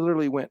it. I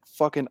literally went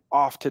fucking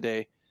off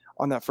today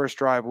on that first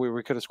drive where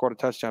we could have scored a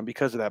touchdown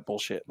because of that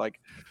bullshit. Like,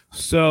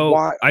 so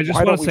I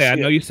just want to say, I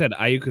know you said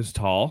Ayuk is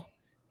tall.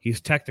 He's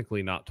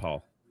technically not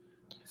tall.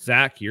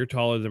 Zach, you're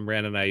taller than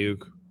Brandon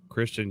Ayuk.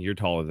 Christian, you're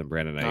taller than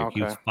Brandon Ayuk. Okay.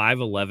 He was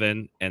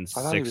 5'11" and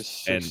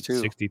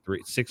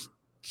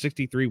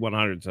 63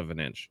 100ths of an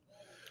inch.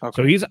 Okay.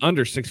 So he's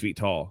under 6 feet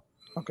tall.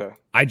 Okay.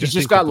 I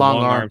just got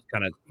long arms.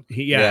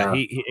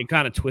 It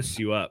kind of twists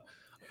you up.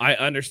 I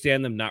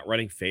understand them not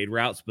running fade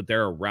routes, but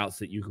there are routes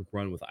that you could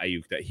run with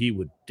Ayuk that he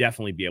would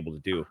definitely be able to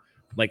do,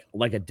 like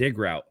a dig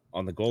route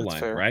on the goal line,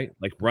 fair. Right?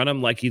 Like run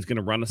him like he's going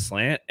to run a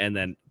slant and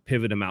then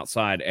pivot him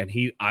outside. And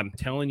I'm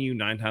telling you,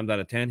 9 times out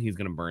of 10, he's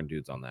going to burn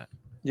dudes on that.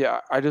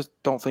 Yeah, I just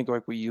don't think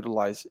like we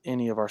utilize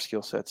any of our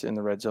skill sets in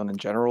the red zone in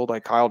general.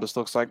 Like Kyle just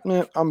looks like, I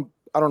don't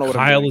know what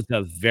Kyle is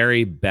a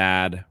very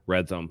bad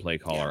red zone play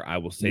caller. I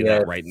will say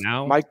that right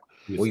now. Mike,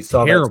 we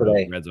saw that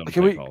today. Red zone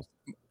play calls.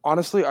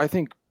 Honestly, I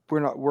think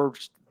we're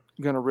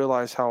going to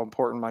realize how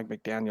important Mike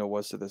McDaniel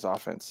was to this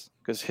offense,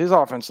 because his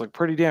offense looked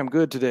pretty damn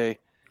good today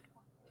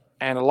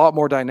and a lot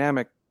more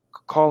dynamic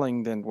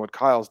calling than what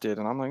Kyle's did.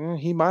 And I'm like,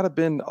 he might have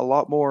been a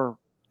lot more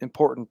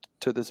important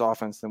to this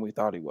offense than we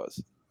thought he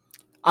was.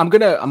 I'm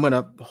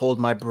gonna hold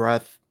my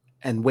breath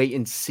and wait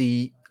and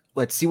see.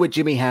 Let's see what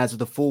Jimmy has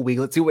with a full week.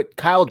 Let's see what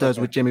Kyle does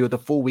with Jimmy with a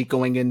full week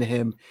going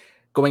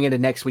into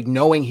next week,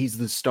 knowing he's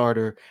the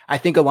starter. I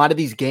think a lot of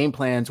these game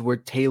plans were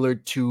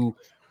tailored to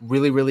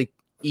really, really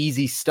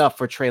easy stuff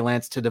for Trey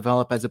Lance to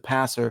develop as a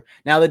passer.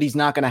 Now that he's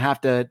not going to have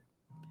to,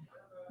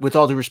 with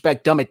all due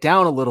respect, dumb it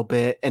down a little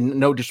bit, and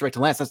no disrespect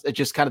to Lance, that's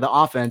just kind of the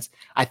offense.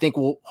 I think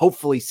we'll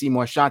hopefully see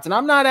more shots. And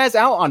I'm not as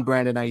out on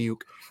Brandon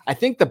Ayuk. I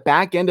think the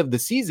back end of the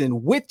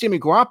season with Jimmy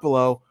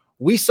Garoppolo,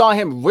 we saw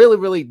him really,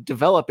 really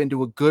develop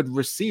into a good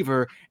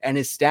receiver, and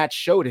his stats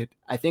showed it.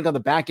 I think on the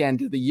back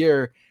end of the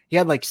year, he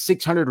had like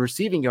 600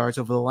 receiving yards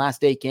over the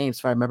last 8 games,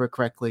 if I remember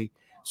correctly.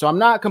 So I'm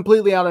not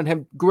completely out on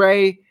him.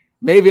 Gray,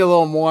 maybe a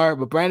little more,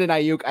 but Brandon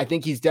Ayuk, I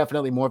think he's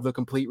definitely more of the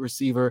complete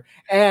receiver.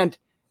 And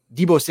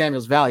Deebo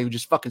Samuel's value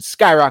just fucking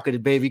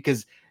skyrocketed, baby,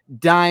 because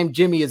dime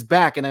Jimmy is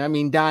back. And I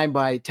mean dime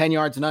by 10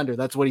 yards and under.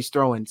 That's what he's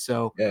throwing.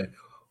 So yeah.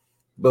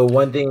 But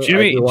one thing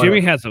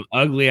Jimmy had some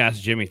ugly ass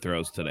Jimmy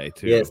throws today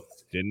too. Yes.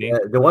 Didn't he? Yeah,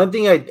 the one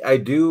thing I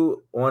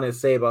do want to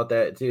say about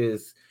that too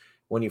is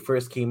when he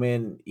first came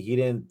in, he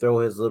didn't throw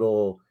his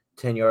little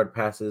 10-yard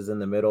passes in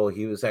the middle.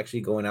 He was actually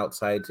going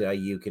outside to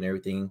Ayuk and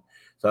everything.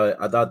 So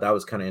I thought that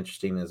was kind of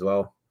interesting as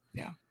well.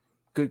 Yeah.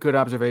 Good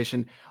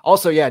observation.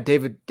 Also, yeah,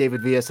 David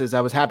Villa says, I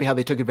was happy how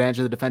they took advantage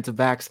of the defensive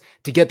backs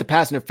to get the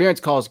pass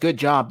interference calls. Good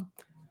job.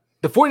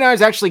 The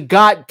 49ers actually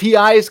got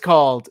PIs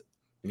called.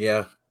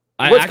 Yeah.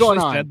 What's going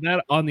on? I said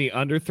that on the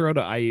underthrow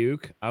to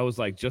Ayuk. I was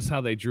like, just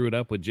how they drew it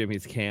up with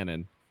Jimmy's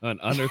cannon. An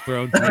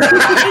underthrown.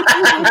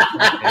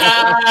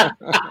 I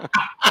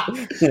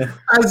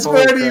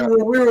swear to you,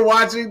 when we were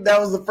watching, that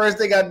was the first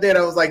thing I did.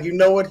 I was like, you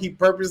know what? He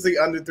purposely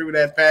underthrew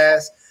that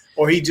pass,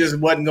 or he just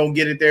wasn't going to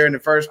get it there in the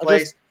first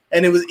place.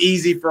 And it was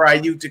easy for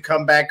Ayuk to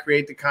come back,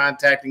 create the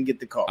contact, and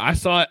get the call. I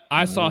saw it.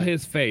 I saw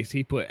his face.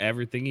 He put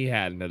everything he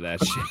had into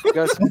that shit.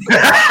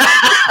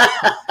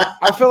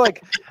 I feel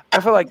like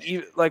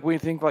we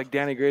think like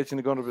Danny Gray's going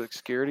to go into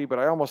obscurity, but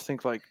I almost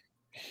think like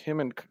him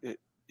and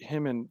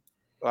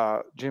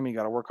Jimmy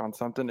got to work on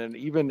something. And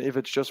even if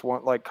it's just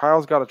one, like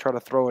Kyle's got to try to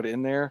throw it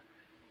in there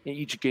in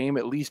each game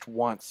at least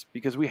once,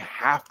 because we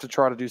have to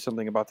try to do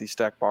something about these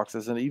stack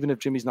boxes. And even if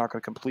Jimmy's not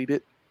going to complete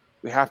it,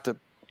 we have to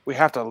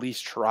at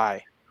least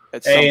try.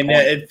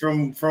 And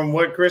from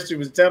what Christy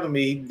was telling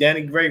me,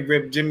 Danny Gray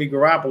ripped Jimmy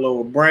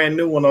Garoppolo a brand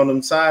new one on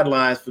them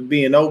sidelines for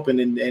being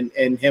open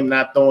and him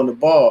not throwing the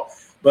ball.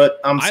 But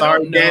I'm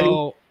sorry,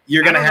 Danny,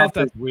 you're gonna have to.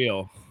 That's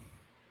real.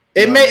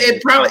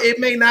 It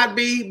may not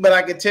be, but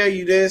I can tell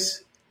you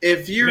this: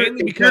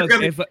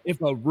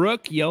 if a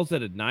rook yells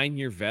at a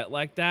 9-year vet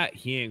like that,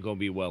 he ain't gonna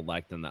be well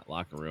liked in that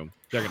locker room.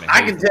 They're gonna.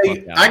 I can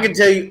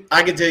tell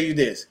you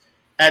this: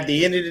 at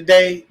the end of the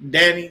day,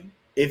 Danny,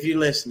 if you're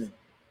listening,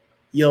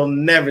 you'll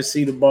never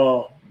see the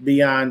ball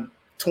beyond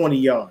 20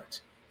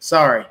 yards.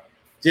 Sorry.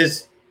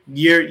 Just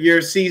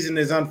your season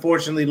is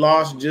unfortunately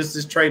lost just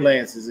as Trey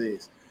Lance's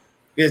is.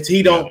 Because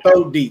he don't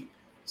throw deep.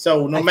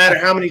 So no matter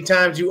how many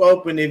times you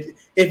open,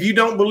 if you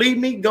don't believe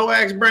me, go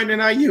ask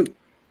Brandon Ayuk.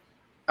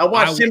 I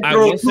watched him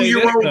throw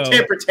 2-year-old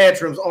temper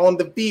tantrums on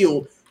the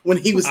field when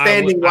he was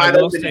standing wide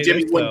open and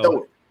Jimmy wouldn't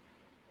throw it.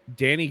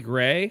 Danny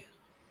Gray,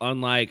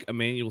 unlike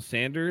Emmanuel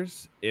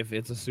Sanders, if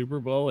it's a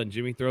Super Bowl and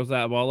Jimmy throws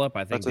that ball up,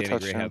 I think Danny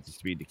Gray has the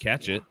speed to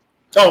catch it.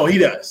 Oh, he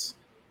does.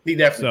 He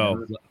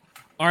definitely does.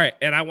 All right,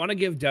 and I want to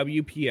give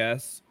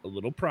WPS a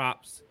little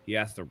props. He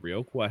asked a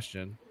real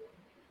question.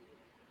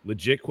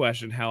 Legit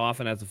question. How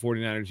often has the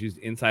 49ers used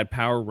inside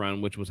power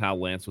run, which was how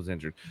Lance was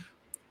injured?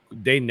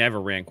 They never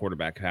ran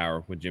quarterback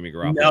power with Jimmy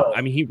Garoppolo. No. I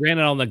mean, he ran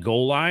it on the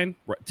goal line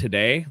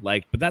today,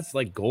 but that's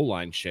like goal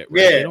line shit,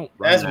 right? Yeah, they don't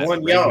run that's that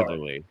 1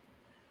 regularly. yard.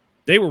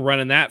 They were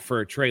running that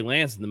for Trey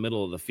Lance in the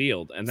middle of the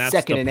field, and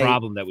that's the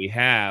problem that we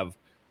have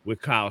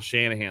with Kyle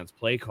Shanahan's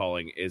play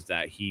calling is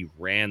that he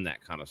ran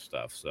that kind of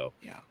stuff. So,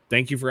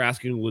 thank you for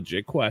asking a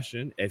legit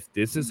question. If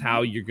this is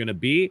how you're going to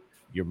be,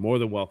 you're more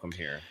than welcome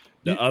here.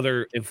 The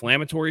other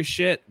inflammatory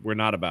shit we're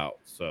not about.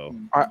 So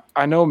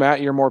I know,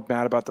 Matt, you're more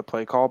mad about the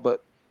play call,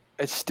 but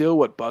it's still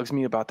what bugs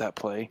me about that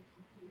play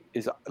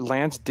is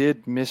Lance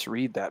did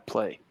misread that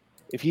play.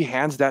 If he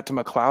hands that to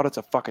McLeod, it's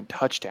a fucking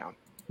touchdown.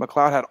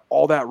 McLeod had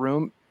all that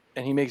room,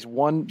 and he makes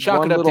one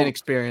little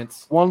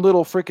inexperience, one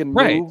little freaking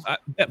move.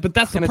 But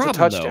that's the problem. It's a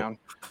touchdown.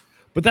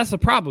 But that's the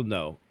problem,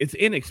 though. It's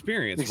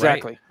inexperience.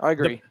 Exactly, right? I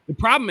agree. The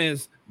problem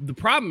is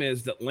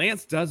that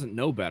Lance doesn't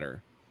know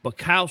better, but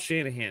Kyle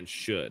Shanahan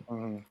should.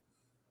 Mm-hmm.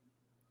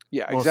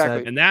 Yeah,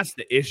 exactly. And that's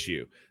the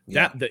issue.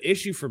 The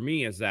issue for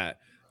me is that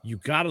you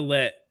got to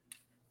let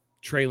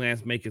Trey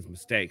Lance make his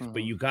mistakes,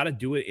 but you got to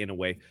do it in a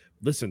way.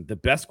 Listen, the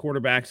best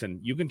quarterbacks, and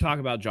you can talk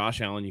about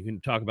Josh Allen, you can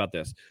talk about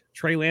this.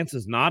 Trey Lance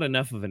is not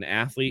enough of an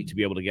athlete to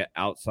be able to get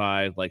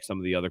outside like some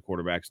of the other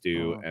quarterbacks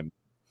do and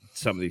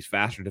some of these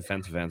faster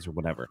defensive ends or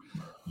whatever.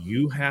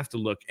 You have to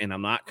look, and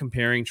I'm not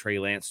comparing Trey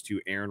Lance to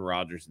Aaron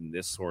Rodgers in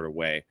this sort of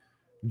way,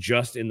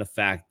 just in the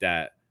fact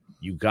that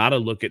you got to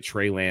look at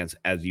Trey Lance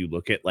as you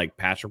look at like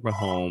Patrick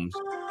Mahomes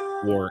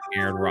or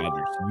Aaron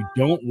Rodgers. You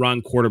don't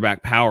run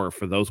quarterback power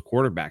for those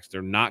quarterbacks.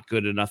 They're not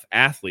good enough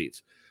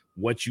athletes.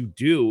 What you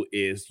do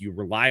is you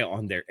rely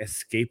on their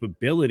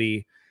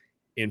escapability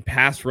in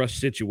pass rush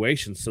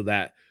situations so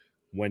that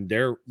when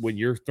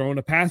you're throwing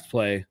a pass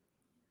play,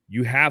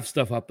 you have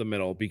stuff up the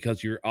middle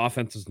because your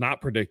offense is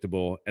not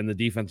predictable and the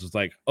defense is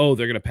like, oh,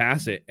 they're going to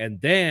pass it.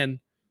 And then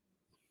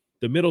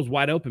the middle's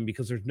wide open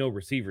because there's no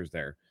receivers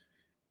there.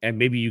 And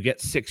maybe you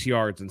get 6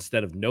 yards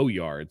instead of no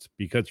yards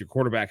because your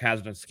quarterback has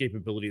an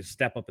escapability to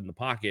step up in the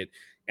pocket.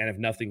 And if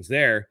nothing's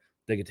there,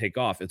 they can take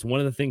off. It's one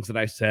of the things that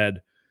I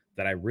said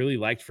that I really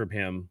liked from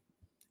him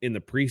in the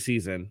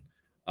preseason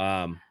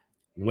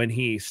when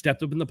he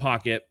stepped up in the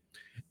pocket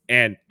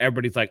and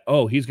everybody's like,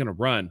 oh, he's going to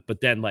run.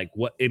 But then like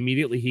what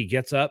immediately he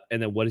gets up and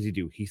then what does he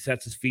do? He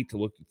sets his feet to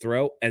look to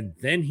throw and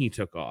then he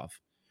took off,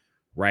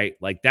 right?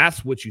 Like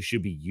that's what you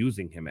should be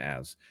using him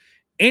as.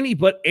 Any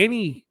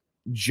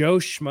Joe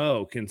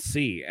Schmo can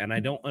see, and I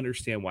don't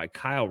understand why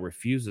Kyle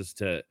refuses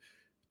to.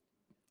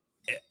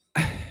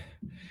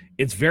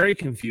 It's very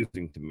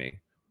confusing to me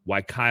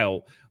why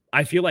Kyle.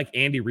 I feel like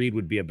Andy Reid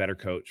would be a better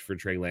coach for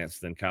Trey Lance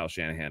than Kyle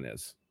Shanahan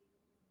is.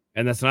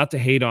 And that's not to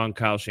hate on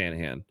Kyle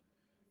Shanahan,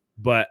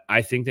 but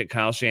I think that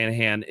Kyle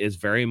Shanahan is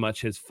very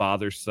much his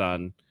father's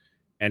son,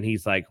 and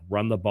he's like,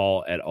 run the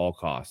ball at all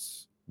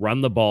costs.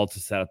 Run the ball to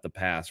set up the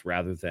pass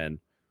rather than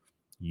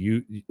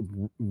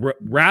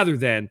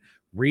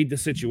read the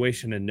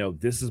situation and know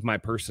this is my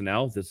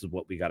personnel. This is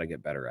what we got to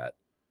get better at.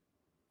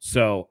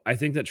 So I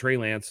think that Trey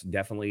Lance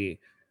definitely,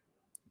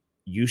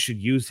 you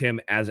should use him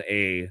as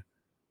a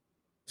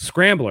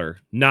scrambler,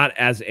 not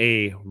as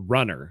a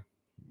runner,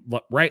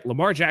 right?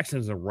 Lamar Jackson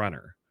is a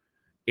runner.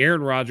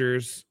 Aaron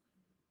Rodgers,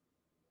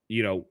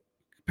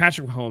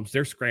 Patrick Mahomes,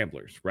 they're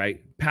scramblers,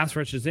 right? Pass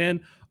rush is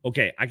in.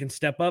 Okay, I can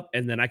step up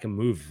and then I can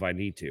move if I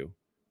need to,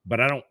 but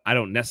I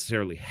don't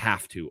necessarily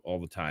have to all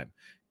the time.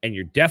 And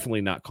you're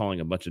definitely not calling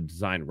a bunch of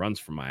design runs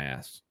for my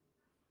ass.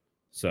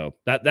 So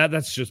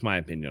that's just my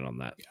opinion on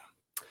that. Yeah.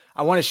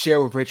 I want to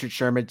share what Richard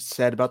Sherman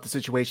said about the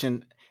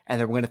situation, and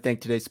then we're going to thank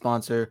today's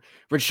sponsor.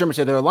 Richard Sherman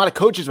said there are a lot of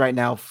coaches right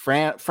now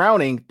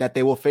frowning that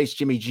they will face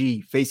Jimmy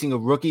G. Facing a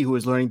rookie who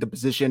is learning the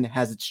position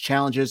has its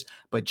challenges,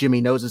 but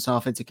Jimmy knows this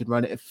offense and can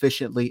run it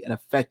efficiently and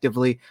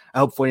effectively. I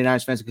hope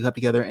 49ers fans can come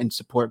together and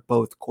support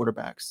both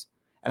quarterbacks.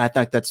 And I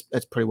think that's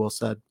pretty well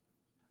said.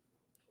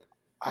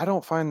 I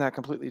don't find that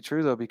completely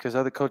true, though, because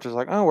other coaches are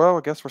like, oh, well,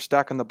 I guess we're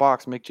stacking the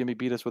box, make Jimmy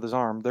beat us with his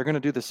arm. They're going to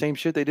do the same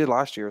shit they did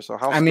last year. So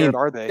how scared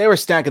are they? They were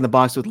stacking the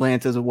box with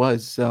Lance as it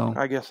was. So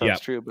I guess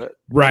that's true. But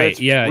right.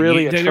 Yeah.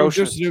 Really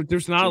atrocious.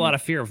 There's not a lot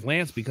of fear of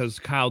Lance because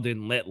Kyle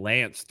didn't let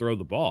Lance throw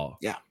the ball.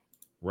 Yeah.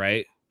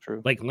 Right.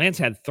 True. Like Lance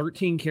had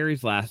 13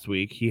 carries last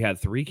week. He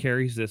had 3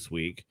 carries this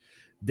week.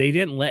 They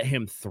didn't let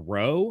him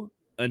throw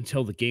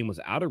until the game was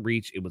out of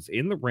reach. It was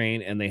in the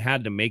rain and they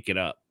had to make it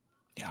up.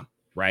 Yeah.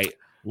 Right.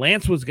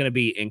 Lance was going to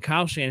be, in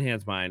Kyle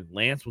Shanahan's mind,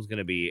 Lance was going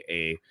to be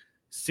a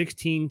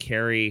 16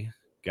 carry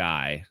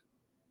guy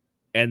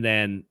and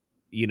then,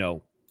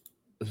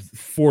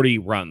 40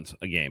 runs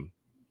a game.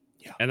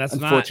 Yeah. And that's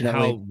not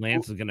how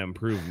Lance is going to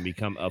improve and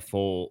become a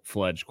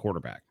full-fledged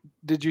quarterback.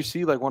 Did you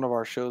see like one of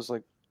our shows,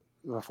 like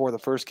before the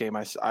first game,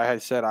 I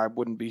had said I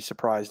wouldn't be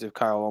surprised if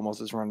Kyle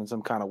almost is running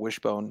some kind of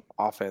wishbone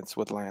offense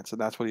with Lance, and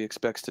that's what he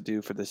expects to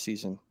do for this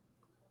season.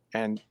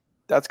 And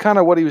that's kind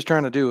of what he was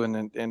trying to do, and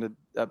it ended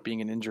up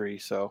being an injury.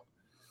 So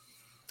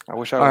I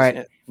wish I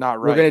was not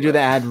right. We're going to do the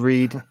ad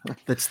read.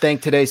 Let's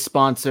thank today's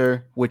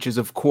sponsor, which is,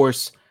 of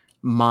course,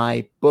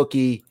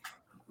 MyBookie.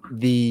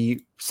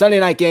 The Sunday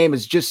night game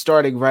is just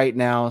starting right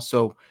now.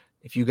 So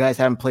if you guys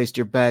haven't placed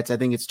your bets, I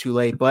think it's too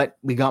late. But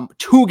we got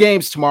 2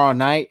 games tomorrow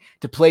night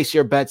to place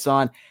your bets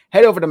on.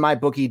 Head over to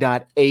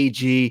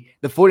mybookie.ag.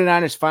 The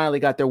 49ers finally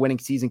got their winning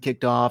season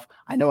kicked off.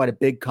 I know at a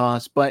big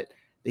cost, but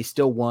they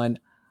still won.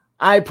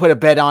 I put a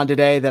bet on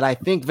today that I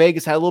think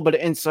Vegas had a little bit of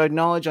inside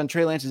knowledge on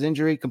Trey Lance's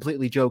injury.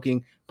 Completely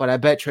joking, but I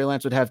bet Trey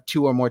Lance would have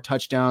 2 or more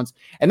touchdowns,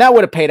 and that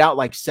would have paid out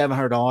like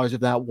 $700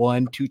 if that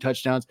won 2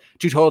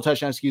 total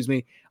touchdowns.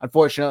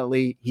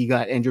 Unfortunately, he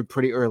got injured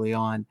pretty early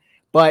on.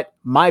 But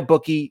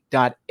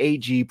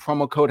mybookie.ag,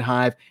 promo code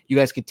HIVE, you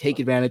guys can take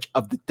advantage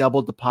of the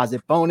double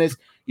deposit bonus.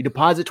 You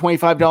deposit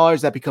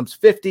 $25, that becomes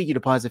 $50. You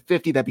deposit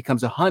 $50, that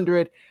becomes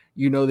 $100.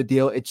 You know the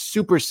deal. It's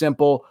super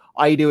simple.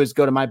 All you do is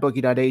go to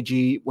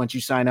mybookie.ag. Once you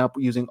sign up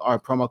using our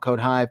promo code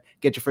HIVE,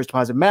 get your first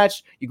deposit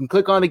matched. You can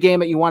click on the game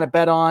that you want to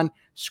bet on,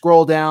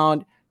 scroll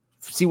down,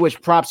 see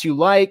which props you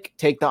like,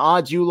 take the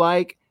odds you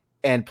like,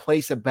 and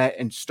place a bet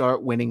and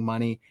start winning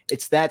money.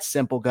 It's that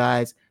simple,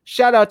 guys.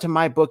 Shout out to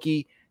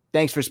MyBookie.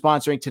 Thanks for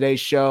sponsoring today's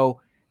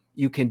show.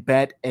 You can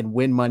bet and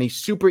win money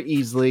super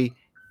easily,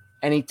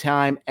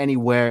 anytime,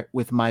 anywhere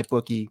with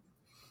MyBookie.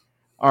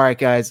 All right,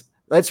 guys.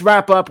 Let's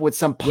wrap up with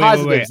some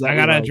positives. Wait. I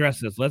got to address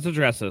this. Let's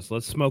address this.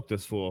 Let's smoke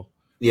this fool.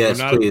 Yes,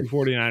 I'm not please. a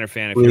 49er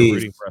fan if Please. you're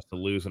rooting for us to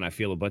lose, and I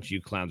feel a bunch of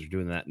you clowns are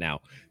doing that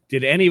now.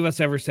 Did any of us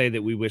ever say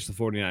that we wish the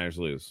 49ers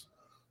lose?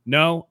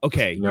 No?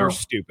 Okay, No. you're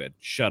stupid.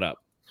 Shut up.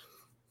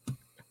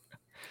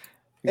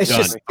 It's Done.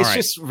 just All it's right.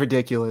 just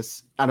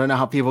ridiculous. I don't know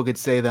how people could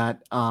say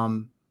that. I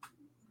don't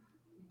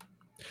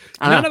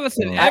None know. of us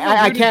had I- ever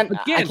I rooted- can't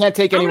again, I can't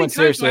take how many anyone times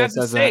do I seriously that have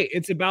to says say that.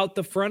 it's about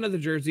the front of the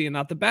jersey and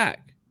not the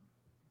back.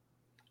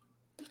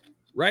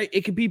 Right?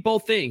 It could be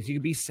both things. You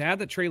could be sad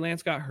that Trey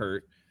Lance got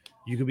hurt.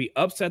 You could be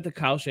upset that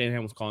Kyle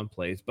Shanahan was calling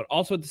plays, but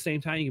also at the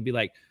same time, you could be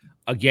like,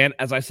 again,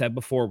 as I said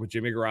before, with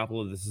Jimmy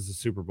Garoppolo, this is a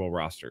Super Bowl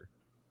roster.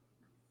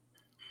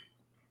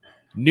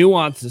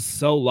 Nuance is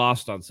so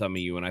lost on some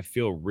of you, and I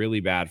feel really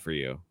bad for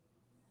you.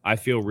 I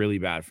feel really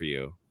bad for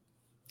you.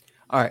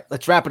 All right,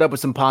 let's wrap it up with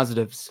some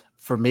positives.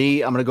 For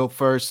me, I'm gonna go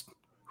first.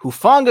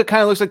 Hufanga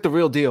kind of looks like the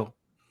real deal.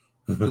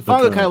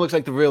 Hufanga kind of looks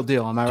like the real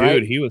deal. Am I Dude,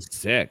 right? he was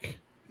sick.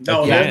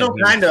 No, Again, there's no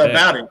he was kind of sick.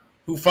 about it.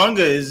 Hufanga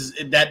is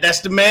that's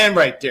the man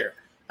right there.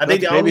 I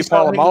think That's the only baby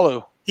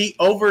Palomalu. he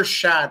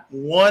overshot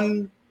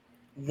one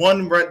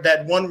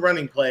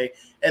running play,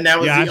 and that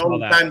was Yeah, I the saw only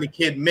that. time the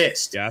kid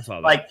missed. Yeah, I saw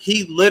that. Like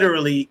he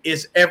literally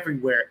is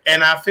everywhere,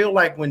 and I feel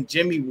like when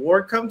Jimmy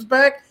Ward comes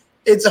back,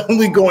 it's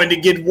only going to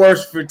get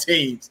worse for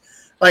teams.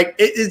 Like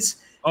it's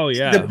oh,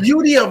 yeah. the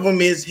beauty of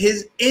him is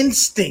his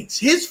instincts,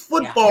 his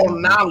football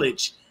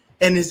knowledge,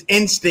 and his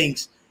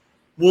instincts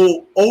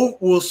will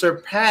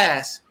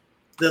surpass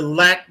the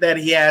lack that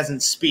he has in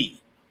speed.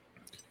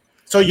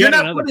 So He you're had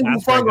not another putting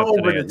pass Hufanga breakup over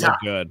today. the It looked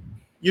top. Good.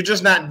 You're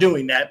just not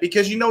doing that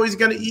because you know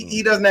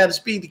he doesn't have the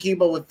speed to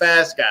keep up with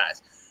fast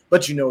guys.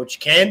 But you know what you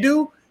can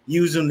do?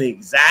 Use him the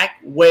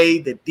exact way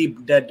that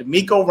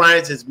DeMeco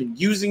Ryans has been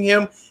using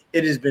him.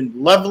 It has been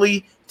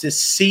lovely to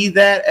see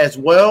that as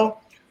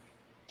well.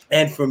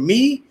 And for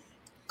me,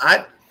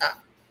 I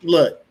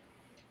look,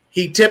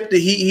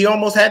 he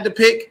almost had to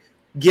pick.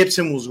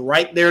 Gibson was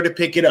right there to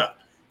pick it up.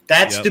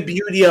 That's Yep. the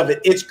beauty of it.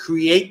 It's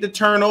create the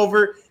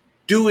turnover,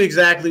 do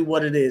exactly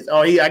what it is.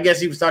 Oh, I guess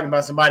he was talking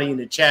about somebody in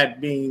the chat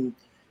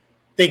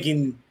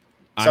thinking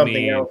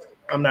something else.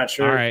 I'm not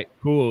sure. All right,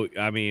 cool.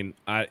 I mean,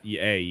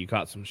 hey, you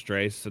caught some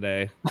strays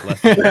today.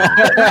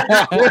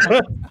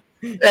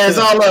 It's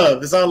all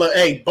love. It's all love.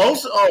 Hey,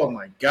 Bosa. Oh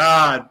my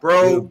God,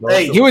 bro. Dude, Bosa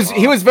hey,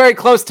 he was very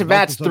close to Both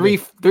Matt's of them.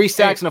 three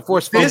sacks and a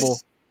forced fumble.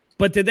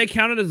 But did they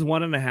count it as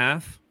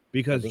 1.5?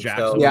 Because I think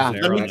Jackson so. was Yeah.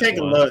 there Let me on take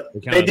a one. look.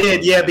 counted They as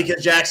did, 1.5. yeah,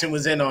 because Jackson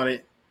was in on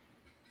it.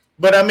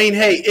 But I mean,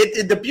 hey,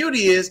 the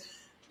beauty is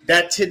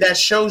that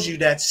shows you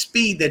that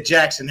speed that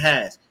Jackson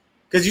has.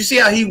 Because you see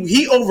how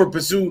he over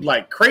pursued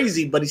like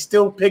crazy, but he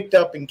still picked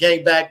up and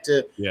came back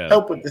to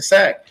help with the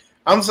sack.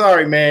 I'm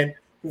sorry, man.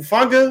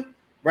 Hufanga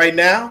right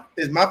now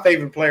is my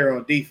favorite player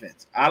on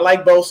defense. I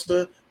like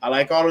Bosa. I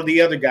like all of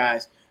the other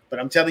guys. But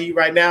I'm telling you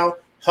right now,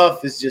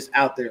 Huff is just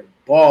out there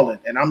balling,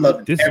 and I'm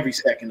loving every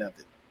second of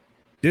it.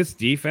 This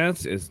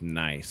defense is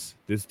nice.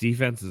 This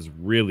defense is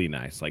really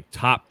nice. Like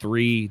top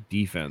 3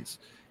 defense.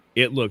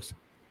 It looks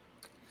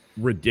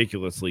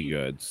ridiculously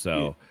good.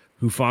 So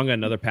Hufanga,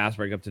 another pass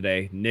breakup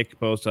today. Nick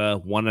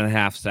Bosa,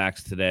 1.5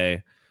 sacks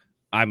today.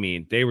 I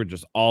mean, they were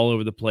just all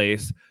over the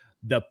place.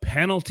 The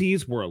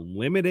penalties were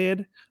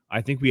limited.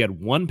 I think we had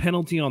 1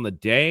 penalty on the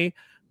day.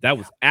 That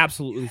was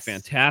absolutely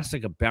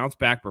fantastic. A bounce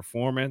back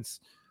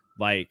performance.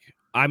 Like,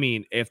 I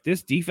mean, if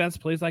this defense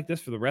plays like this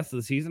for the rest of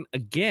the season,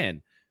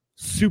 again,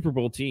 Super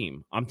Bowl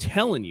team. I'm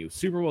telling you,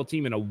 Super Bowl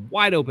team in a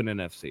wide open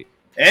NFC.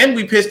 And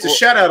we pitched a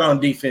shutout on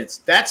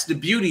defense. That's the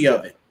beauty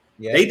of it.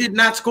 Yeah. They did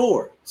not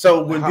score.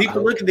 So when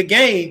people look at the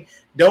game,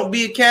 don't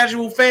be a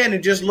casual fan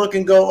and just look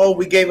and go, oh,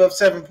 we gave up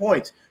 7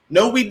 points.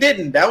 No, we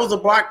didn't. That was a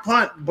block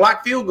punt,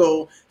 block field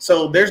goal.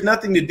 So there's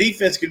nothing the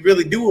defense could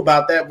really do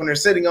about that when they're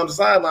sitting on the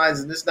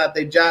sidelines and it's not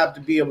their job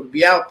to be able to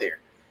be out there.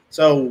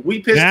 So we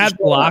pitched Bad the shutout.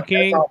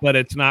 blocking, That's all. but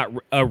it's not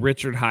a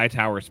Richard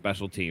Hightower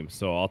special team,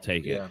 so I'll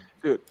take it. Yeah.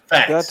 Dude,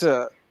 Facts.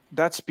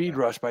 that speed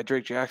rush by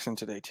Drake Jackson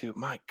today too.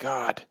 My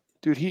God,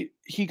 dude,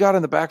 he got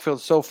in the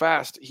backfield so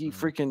fast. He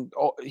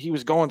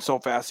was going so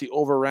fast. He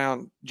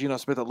overran Geno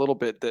Smith a little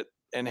bit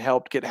and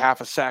helped get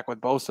half a sack with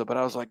Bosa. But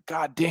I was like,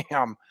 God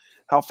damn,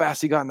 how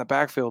fast he got in the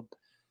backfield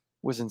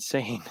was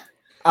insane.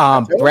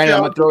 Brandon, I'm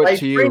gonna throw it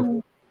to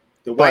you.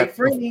 The white But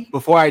free.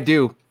 Before I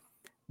do,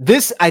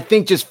 this I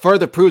think just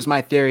further proves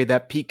my theory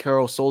that Pete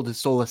Carroll sold his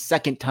soul a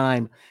second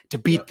time to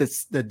beat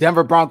the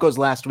Denver Broncos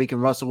last week in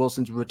Russell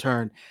Wilson's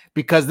return,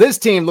 because this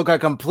team looked like a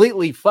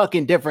completely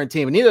fucking different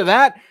team. And either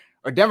that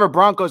or Denver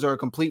Broncos are a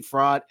complete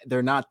fraud.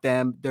 They're not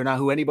them. They're not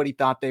who anybody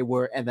thought they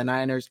were. And the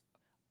Niners,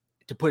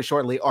 to put it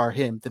shortly, are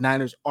him. The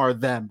Niners are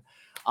them.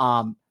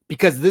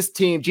 Because this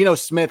team, Geno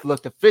Smith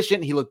looked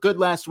efficient. He looked good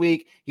last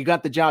week. He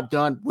got the job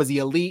done. Was he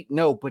elite?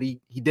 No, but he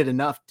did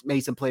enough to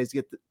make some plays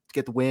to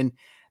get the win.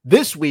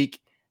 This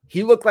week,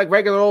 he looked like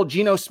regular old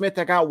Geno Smith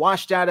that got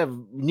washed out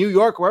of New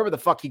York, wherever the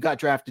fuck he got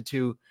drafted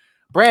to.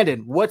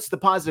 Brandon, what's the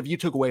positive you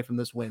took away from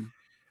this win?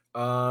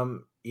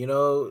 The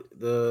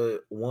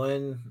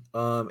one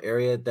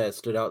area that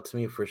stood out to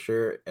me for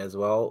sure as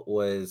well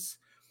was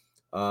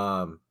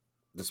the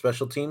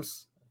special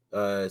teams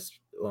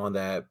on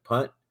that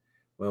punt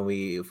when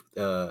we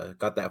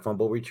got that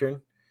fumble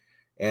return.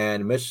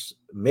 And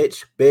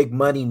Mitch, Big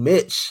Money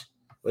Mitch,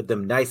 with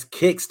them nice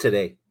kicks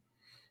today.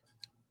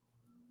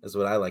 That's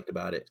what I liked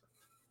about it.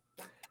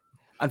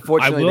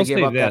 Unfortunately, they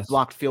gave up that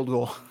blocked field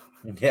goal.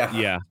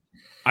 Yeah.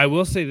 I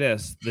will say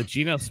this. The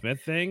Geno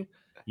Smith thing,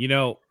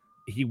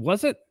 he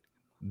wasn't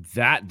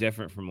that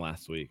different from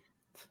last week.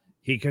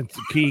 He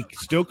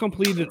still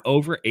completed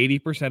over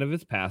 80% of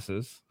his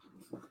passes.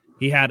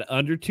 He had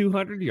under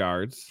 200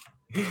 yards,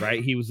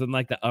 right? He was in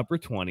like the upper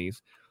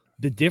 20s.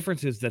 The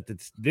difference is that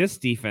this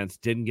defense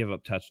didn't give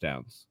up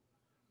touchdowns.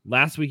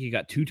 Last week, he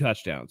got 2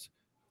 touchdowns.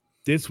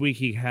 This week,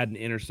 he had an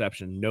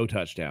interception, no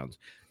touchdowns.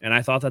 And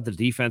I thought that the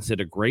defense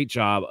did a great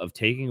job of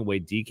taking away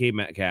DK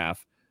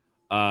Metcalf.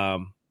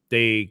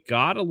 They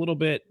got a little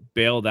bit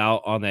bailed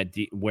out on that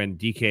when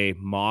DK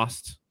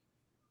mossed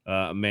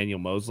Emmanuel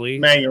Mosley.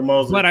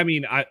 But I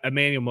mean,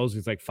 Emmanuel Mosley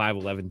is like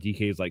 5'11",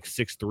 DK is like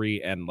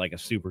 6'3", and like a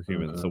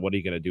superhuman. So what are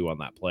you going to do on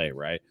that play,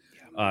 right?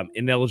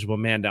 Ineligible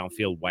man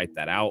downfield wiped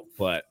that out.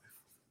 But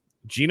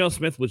Geno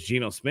Smith was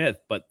Geno Smith.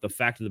 But the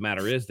fact of the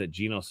matter is that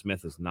Geno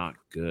Smith is not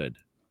good.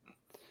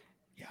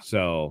 Yeah.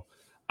 So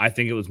I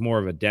think it was more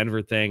of a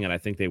Denver thing, and I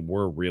think they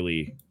were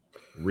really,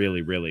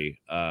 really, really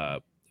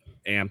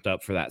amped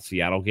up for that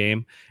Seattle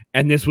game.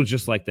 And this was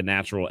just like the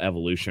natural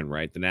evolution,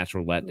 right? The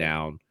natural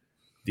letdown,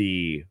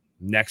 the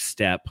next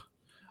step.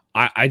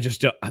 I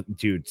just,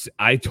 dude,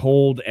 I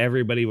told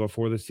everybody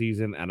before the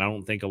season, and I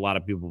don't think a lot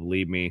of people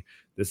believe me,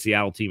 the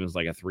Seattle team is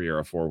like a 3 or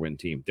a 4 win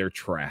team. They're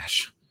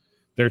trash.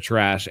 They're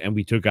trash, and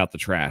we took out the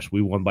trash.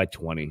 We won by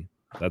 20.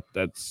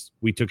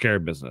 We took care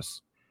of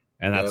business,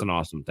 and that's an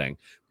awesome thing.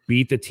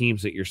 Beat the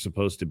teams that you're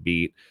supposed to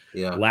beat.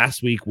 Yeah.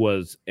 Last week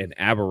was an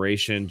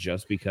aberration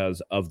just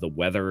because of the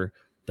weather,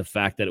 the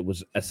fact that it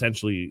was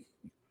essentially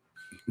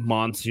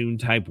monsoon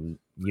type,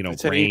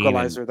 it's rain an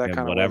equalizer, and that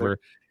kind whatever. of weather.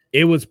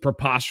 It was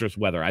preposterous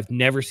weather. I've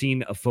never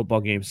seen a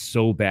football game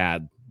so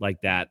bad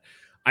like that.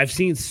 I've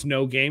seen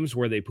snow games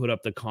where they put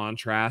up the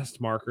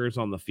contrast markers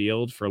on the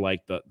field for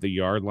like the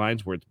yard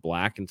lines where it's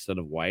black instead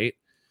of white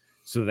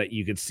so that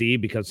you could see,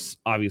 because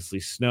obviously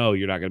snow,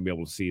 you're not going to be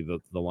able to see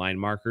the line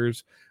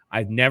markers.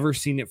 I've never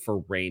seen it for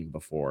rain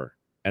before,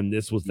 and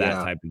this was that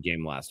type of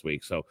game last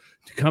week. So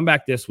to come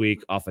back this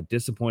week off a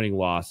disappointing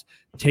loss,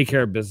 take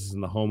care of business in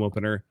the home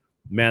opener,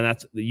 man,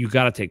 you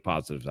got to take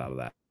positives out of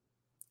that.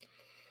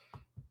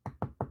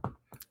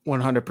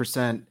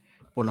 100%.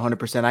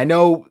 100%. I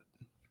know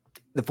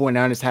the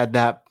 49ers had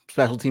that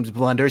special teams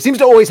blunder. It seems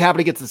to always happen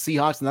against the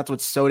Seahawks, and that's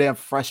what's so damn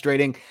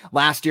frustrating.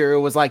 Last year,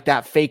 it was like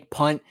that fake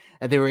punt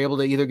that they were able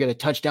to either get a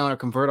touchdown or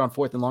convert on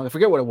 4th and long. I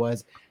forget what it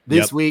was.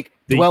 This week,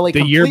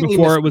 the year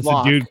before, it was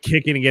the dude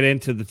kicking to get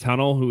into the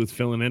tunnel who was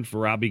filling in for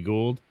Robbie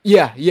Gould.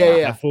 Yeah.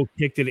 That fool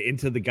kicked it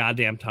into the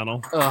goddamn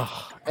tunnel.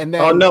 And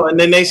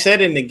then they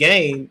said in the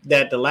game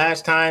that the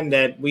last time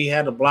that we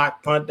had a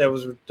block punt that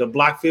was the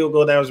block field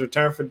goal that was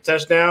returned for the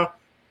touchdown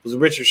was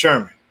Richard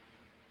Sherman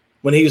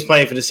when he was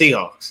playing for the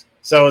Seahawks.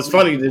 So it's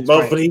funny that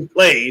both of these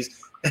plays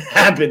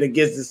happened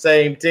against the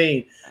same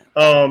team.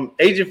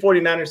 Agent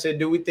 49er said,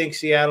 do we think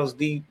Seattle's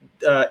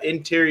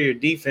interior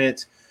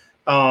defense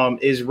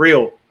is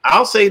real?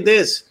 I'll say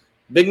this.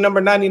 Big number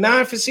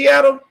 99 for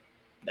Seattle,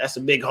 that's a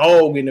big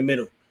hog in the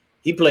middle.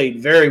 He played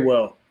very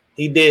well.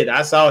 He did.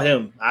 I saw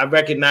him. I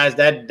recognized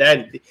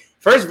that.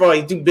 First of all,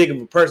 he's too big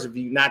of a person for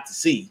you not to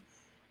see,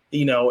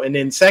 and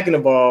then second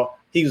of all,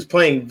 he was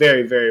playing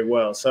very, very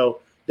well.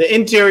 So the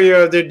interior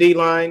of their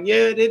D-line,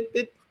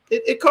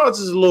 it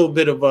causes a little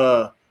bit of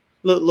a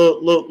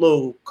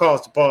little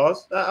cause to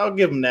pause. I'll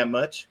give him that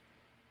much.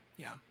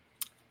 Yeah.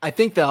 I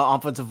think the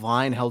offensive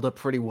line held up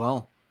pretty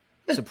well,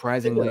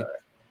 surprisingly.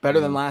 Better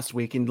than last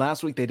week. And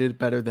last week they did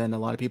better than a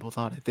lot of people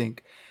thought, I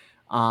think.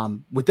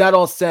 With that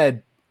all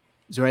said,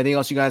 is there anything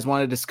else you guys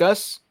want to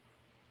discuss?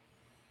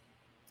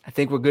 I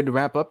think we're good to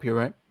wrap up here,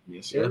 right?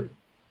 Yes, sir.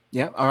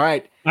 Yeah. All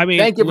right. I mean,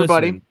 thank you,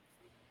 everybody. Listen,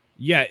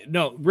 yeah,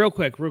 no, real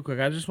quick.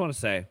 I just want to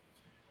say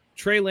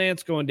Trey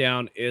Lance going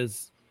down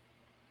it's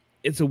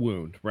a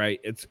wound,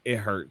 right? It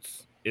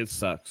hurts. It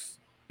sucks.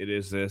 It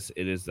is this.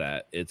 It is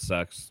that. It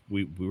sucks.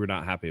 We were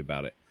not happy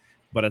about it.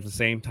 But at the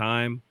same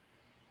time,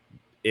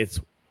 it's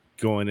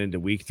going into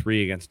week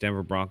 3 against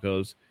Denver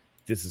Broncos.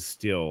 This is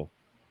still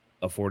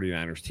a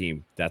 49ers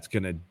team that's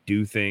going to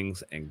do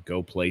things and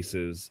go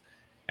places,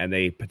 and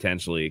they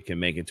potentially can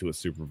make it to a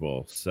Super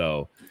Bowl.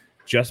 So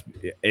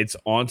it's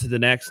on to the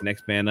next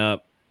man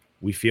up.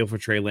 We feel for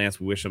Trey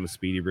Lance. We wish him a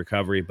speedy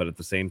recovery, but at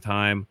the same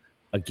time,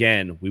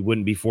 again, we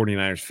wouldn't be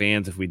 49ers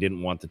fans if we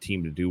didn't want the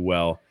team to do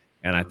well,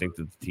 and I think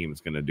that the team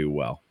is going to do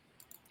well.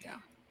 Yeah,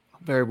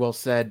 very well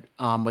said.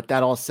 With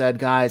that all said,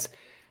 guys,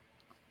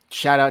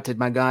 shout out to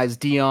my guys,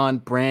 Dion,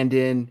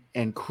 Brandon,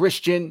 and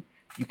Christian.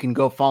 You can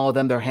go follow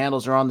them. Their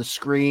handles are on the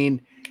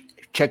screen.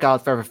 Check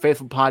out Forever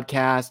Faithful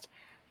podcast.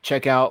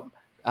 Check out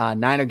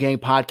Niner Gang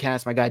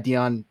podcast. My guy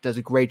Dion does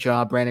a great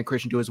job. Brandon and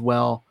Christian do as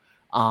well.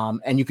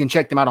 And you can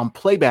check them out on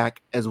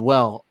playback as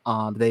well.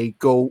 They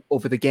go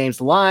over the games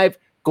live.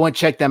 Go and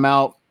check them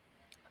out.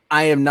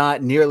 I am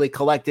not nearly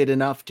collected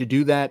enough to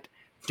do that,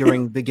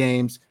 during the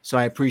games. So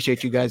I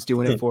appreciate you guys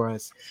doing it for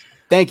us.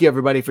 Thank you,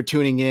 everybody, for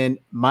tuning in.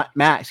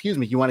 Matt, excuse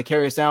me, you want to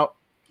carry us out?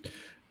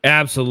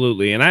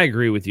 Absolutely. And I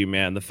agree with you,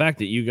 man. The fact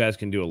that you guys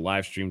can do a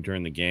live stream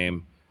during the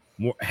game,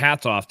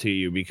 hats off to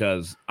you,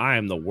 because I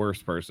am the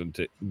worst person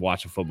to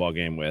watch a football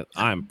game with.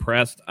 I'm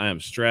pressed. I am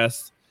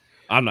stressed.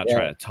 I'm not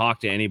trying to talk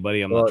to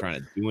anybody. I'm not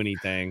trying to do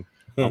anything.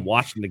 I'm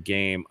watching the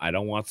game. I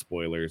don't want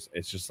spoilers.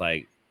 It's just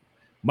like,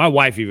 my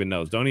wife even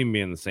knows. Don't even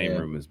be in the same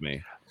room as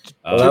me.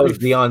 That was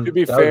Dion. To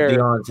be fair, was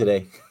Dion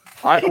today.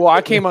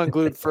 I came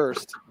unglued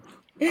first.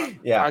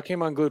 Yeah, I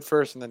came unglued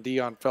first, and then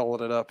Dion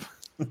followed it up.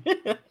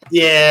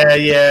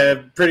 Yeah,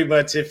 pretty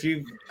much.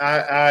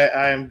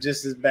 I am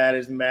just as bad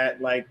as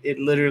Matt. Like, it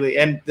literally,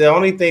 and the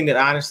only thing that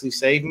honestly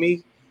saved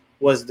me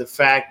was the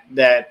fact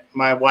that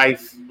my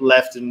wife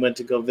left and went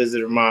to go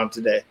visit her mom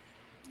today.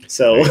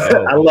 So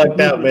I lucked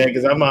out, man,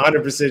 because I'm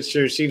 100%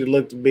 sure she'd have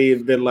looked at me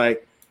and been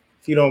like,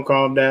 if you don't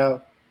calm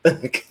down,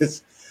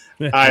 because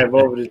I am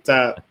over the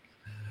top.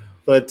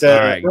 But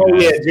right,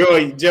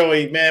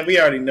 Joey, man, we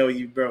already know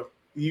you, bro.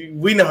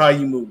 We know how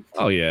you move.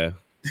 Oh, yeah.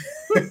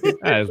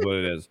 That is what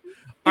it is.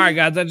 All right,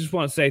 guys, I just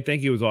want to say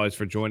thank you as always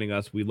for joining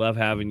us. We love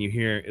having you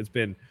here. It's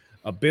been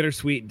a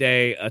bittersweet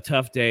day, a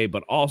tough day,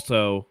 but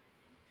also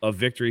a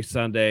victory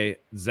Sunday.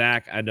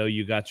 Zach, I know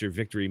you got your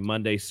Victory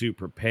Monday suit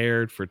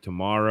prepared for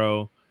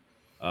tomorrow.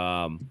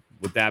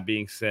 With that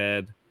being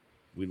said,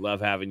 we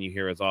love having you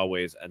here as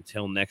always.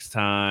 Until next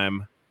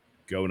time,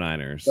 go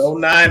Niners. Go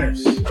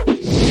Niners.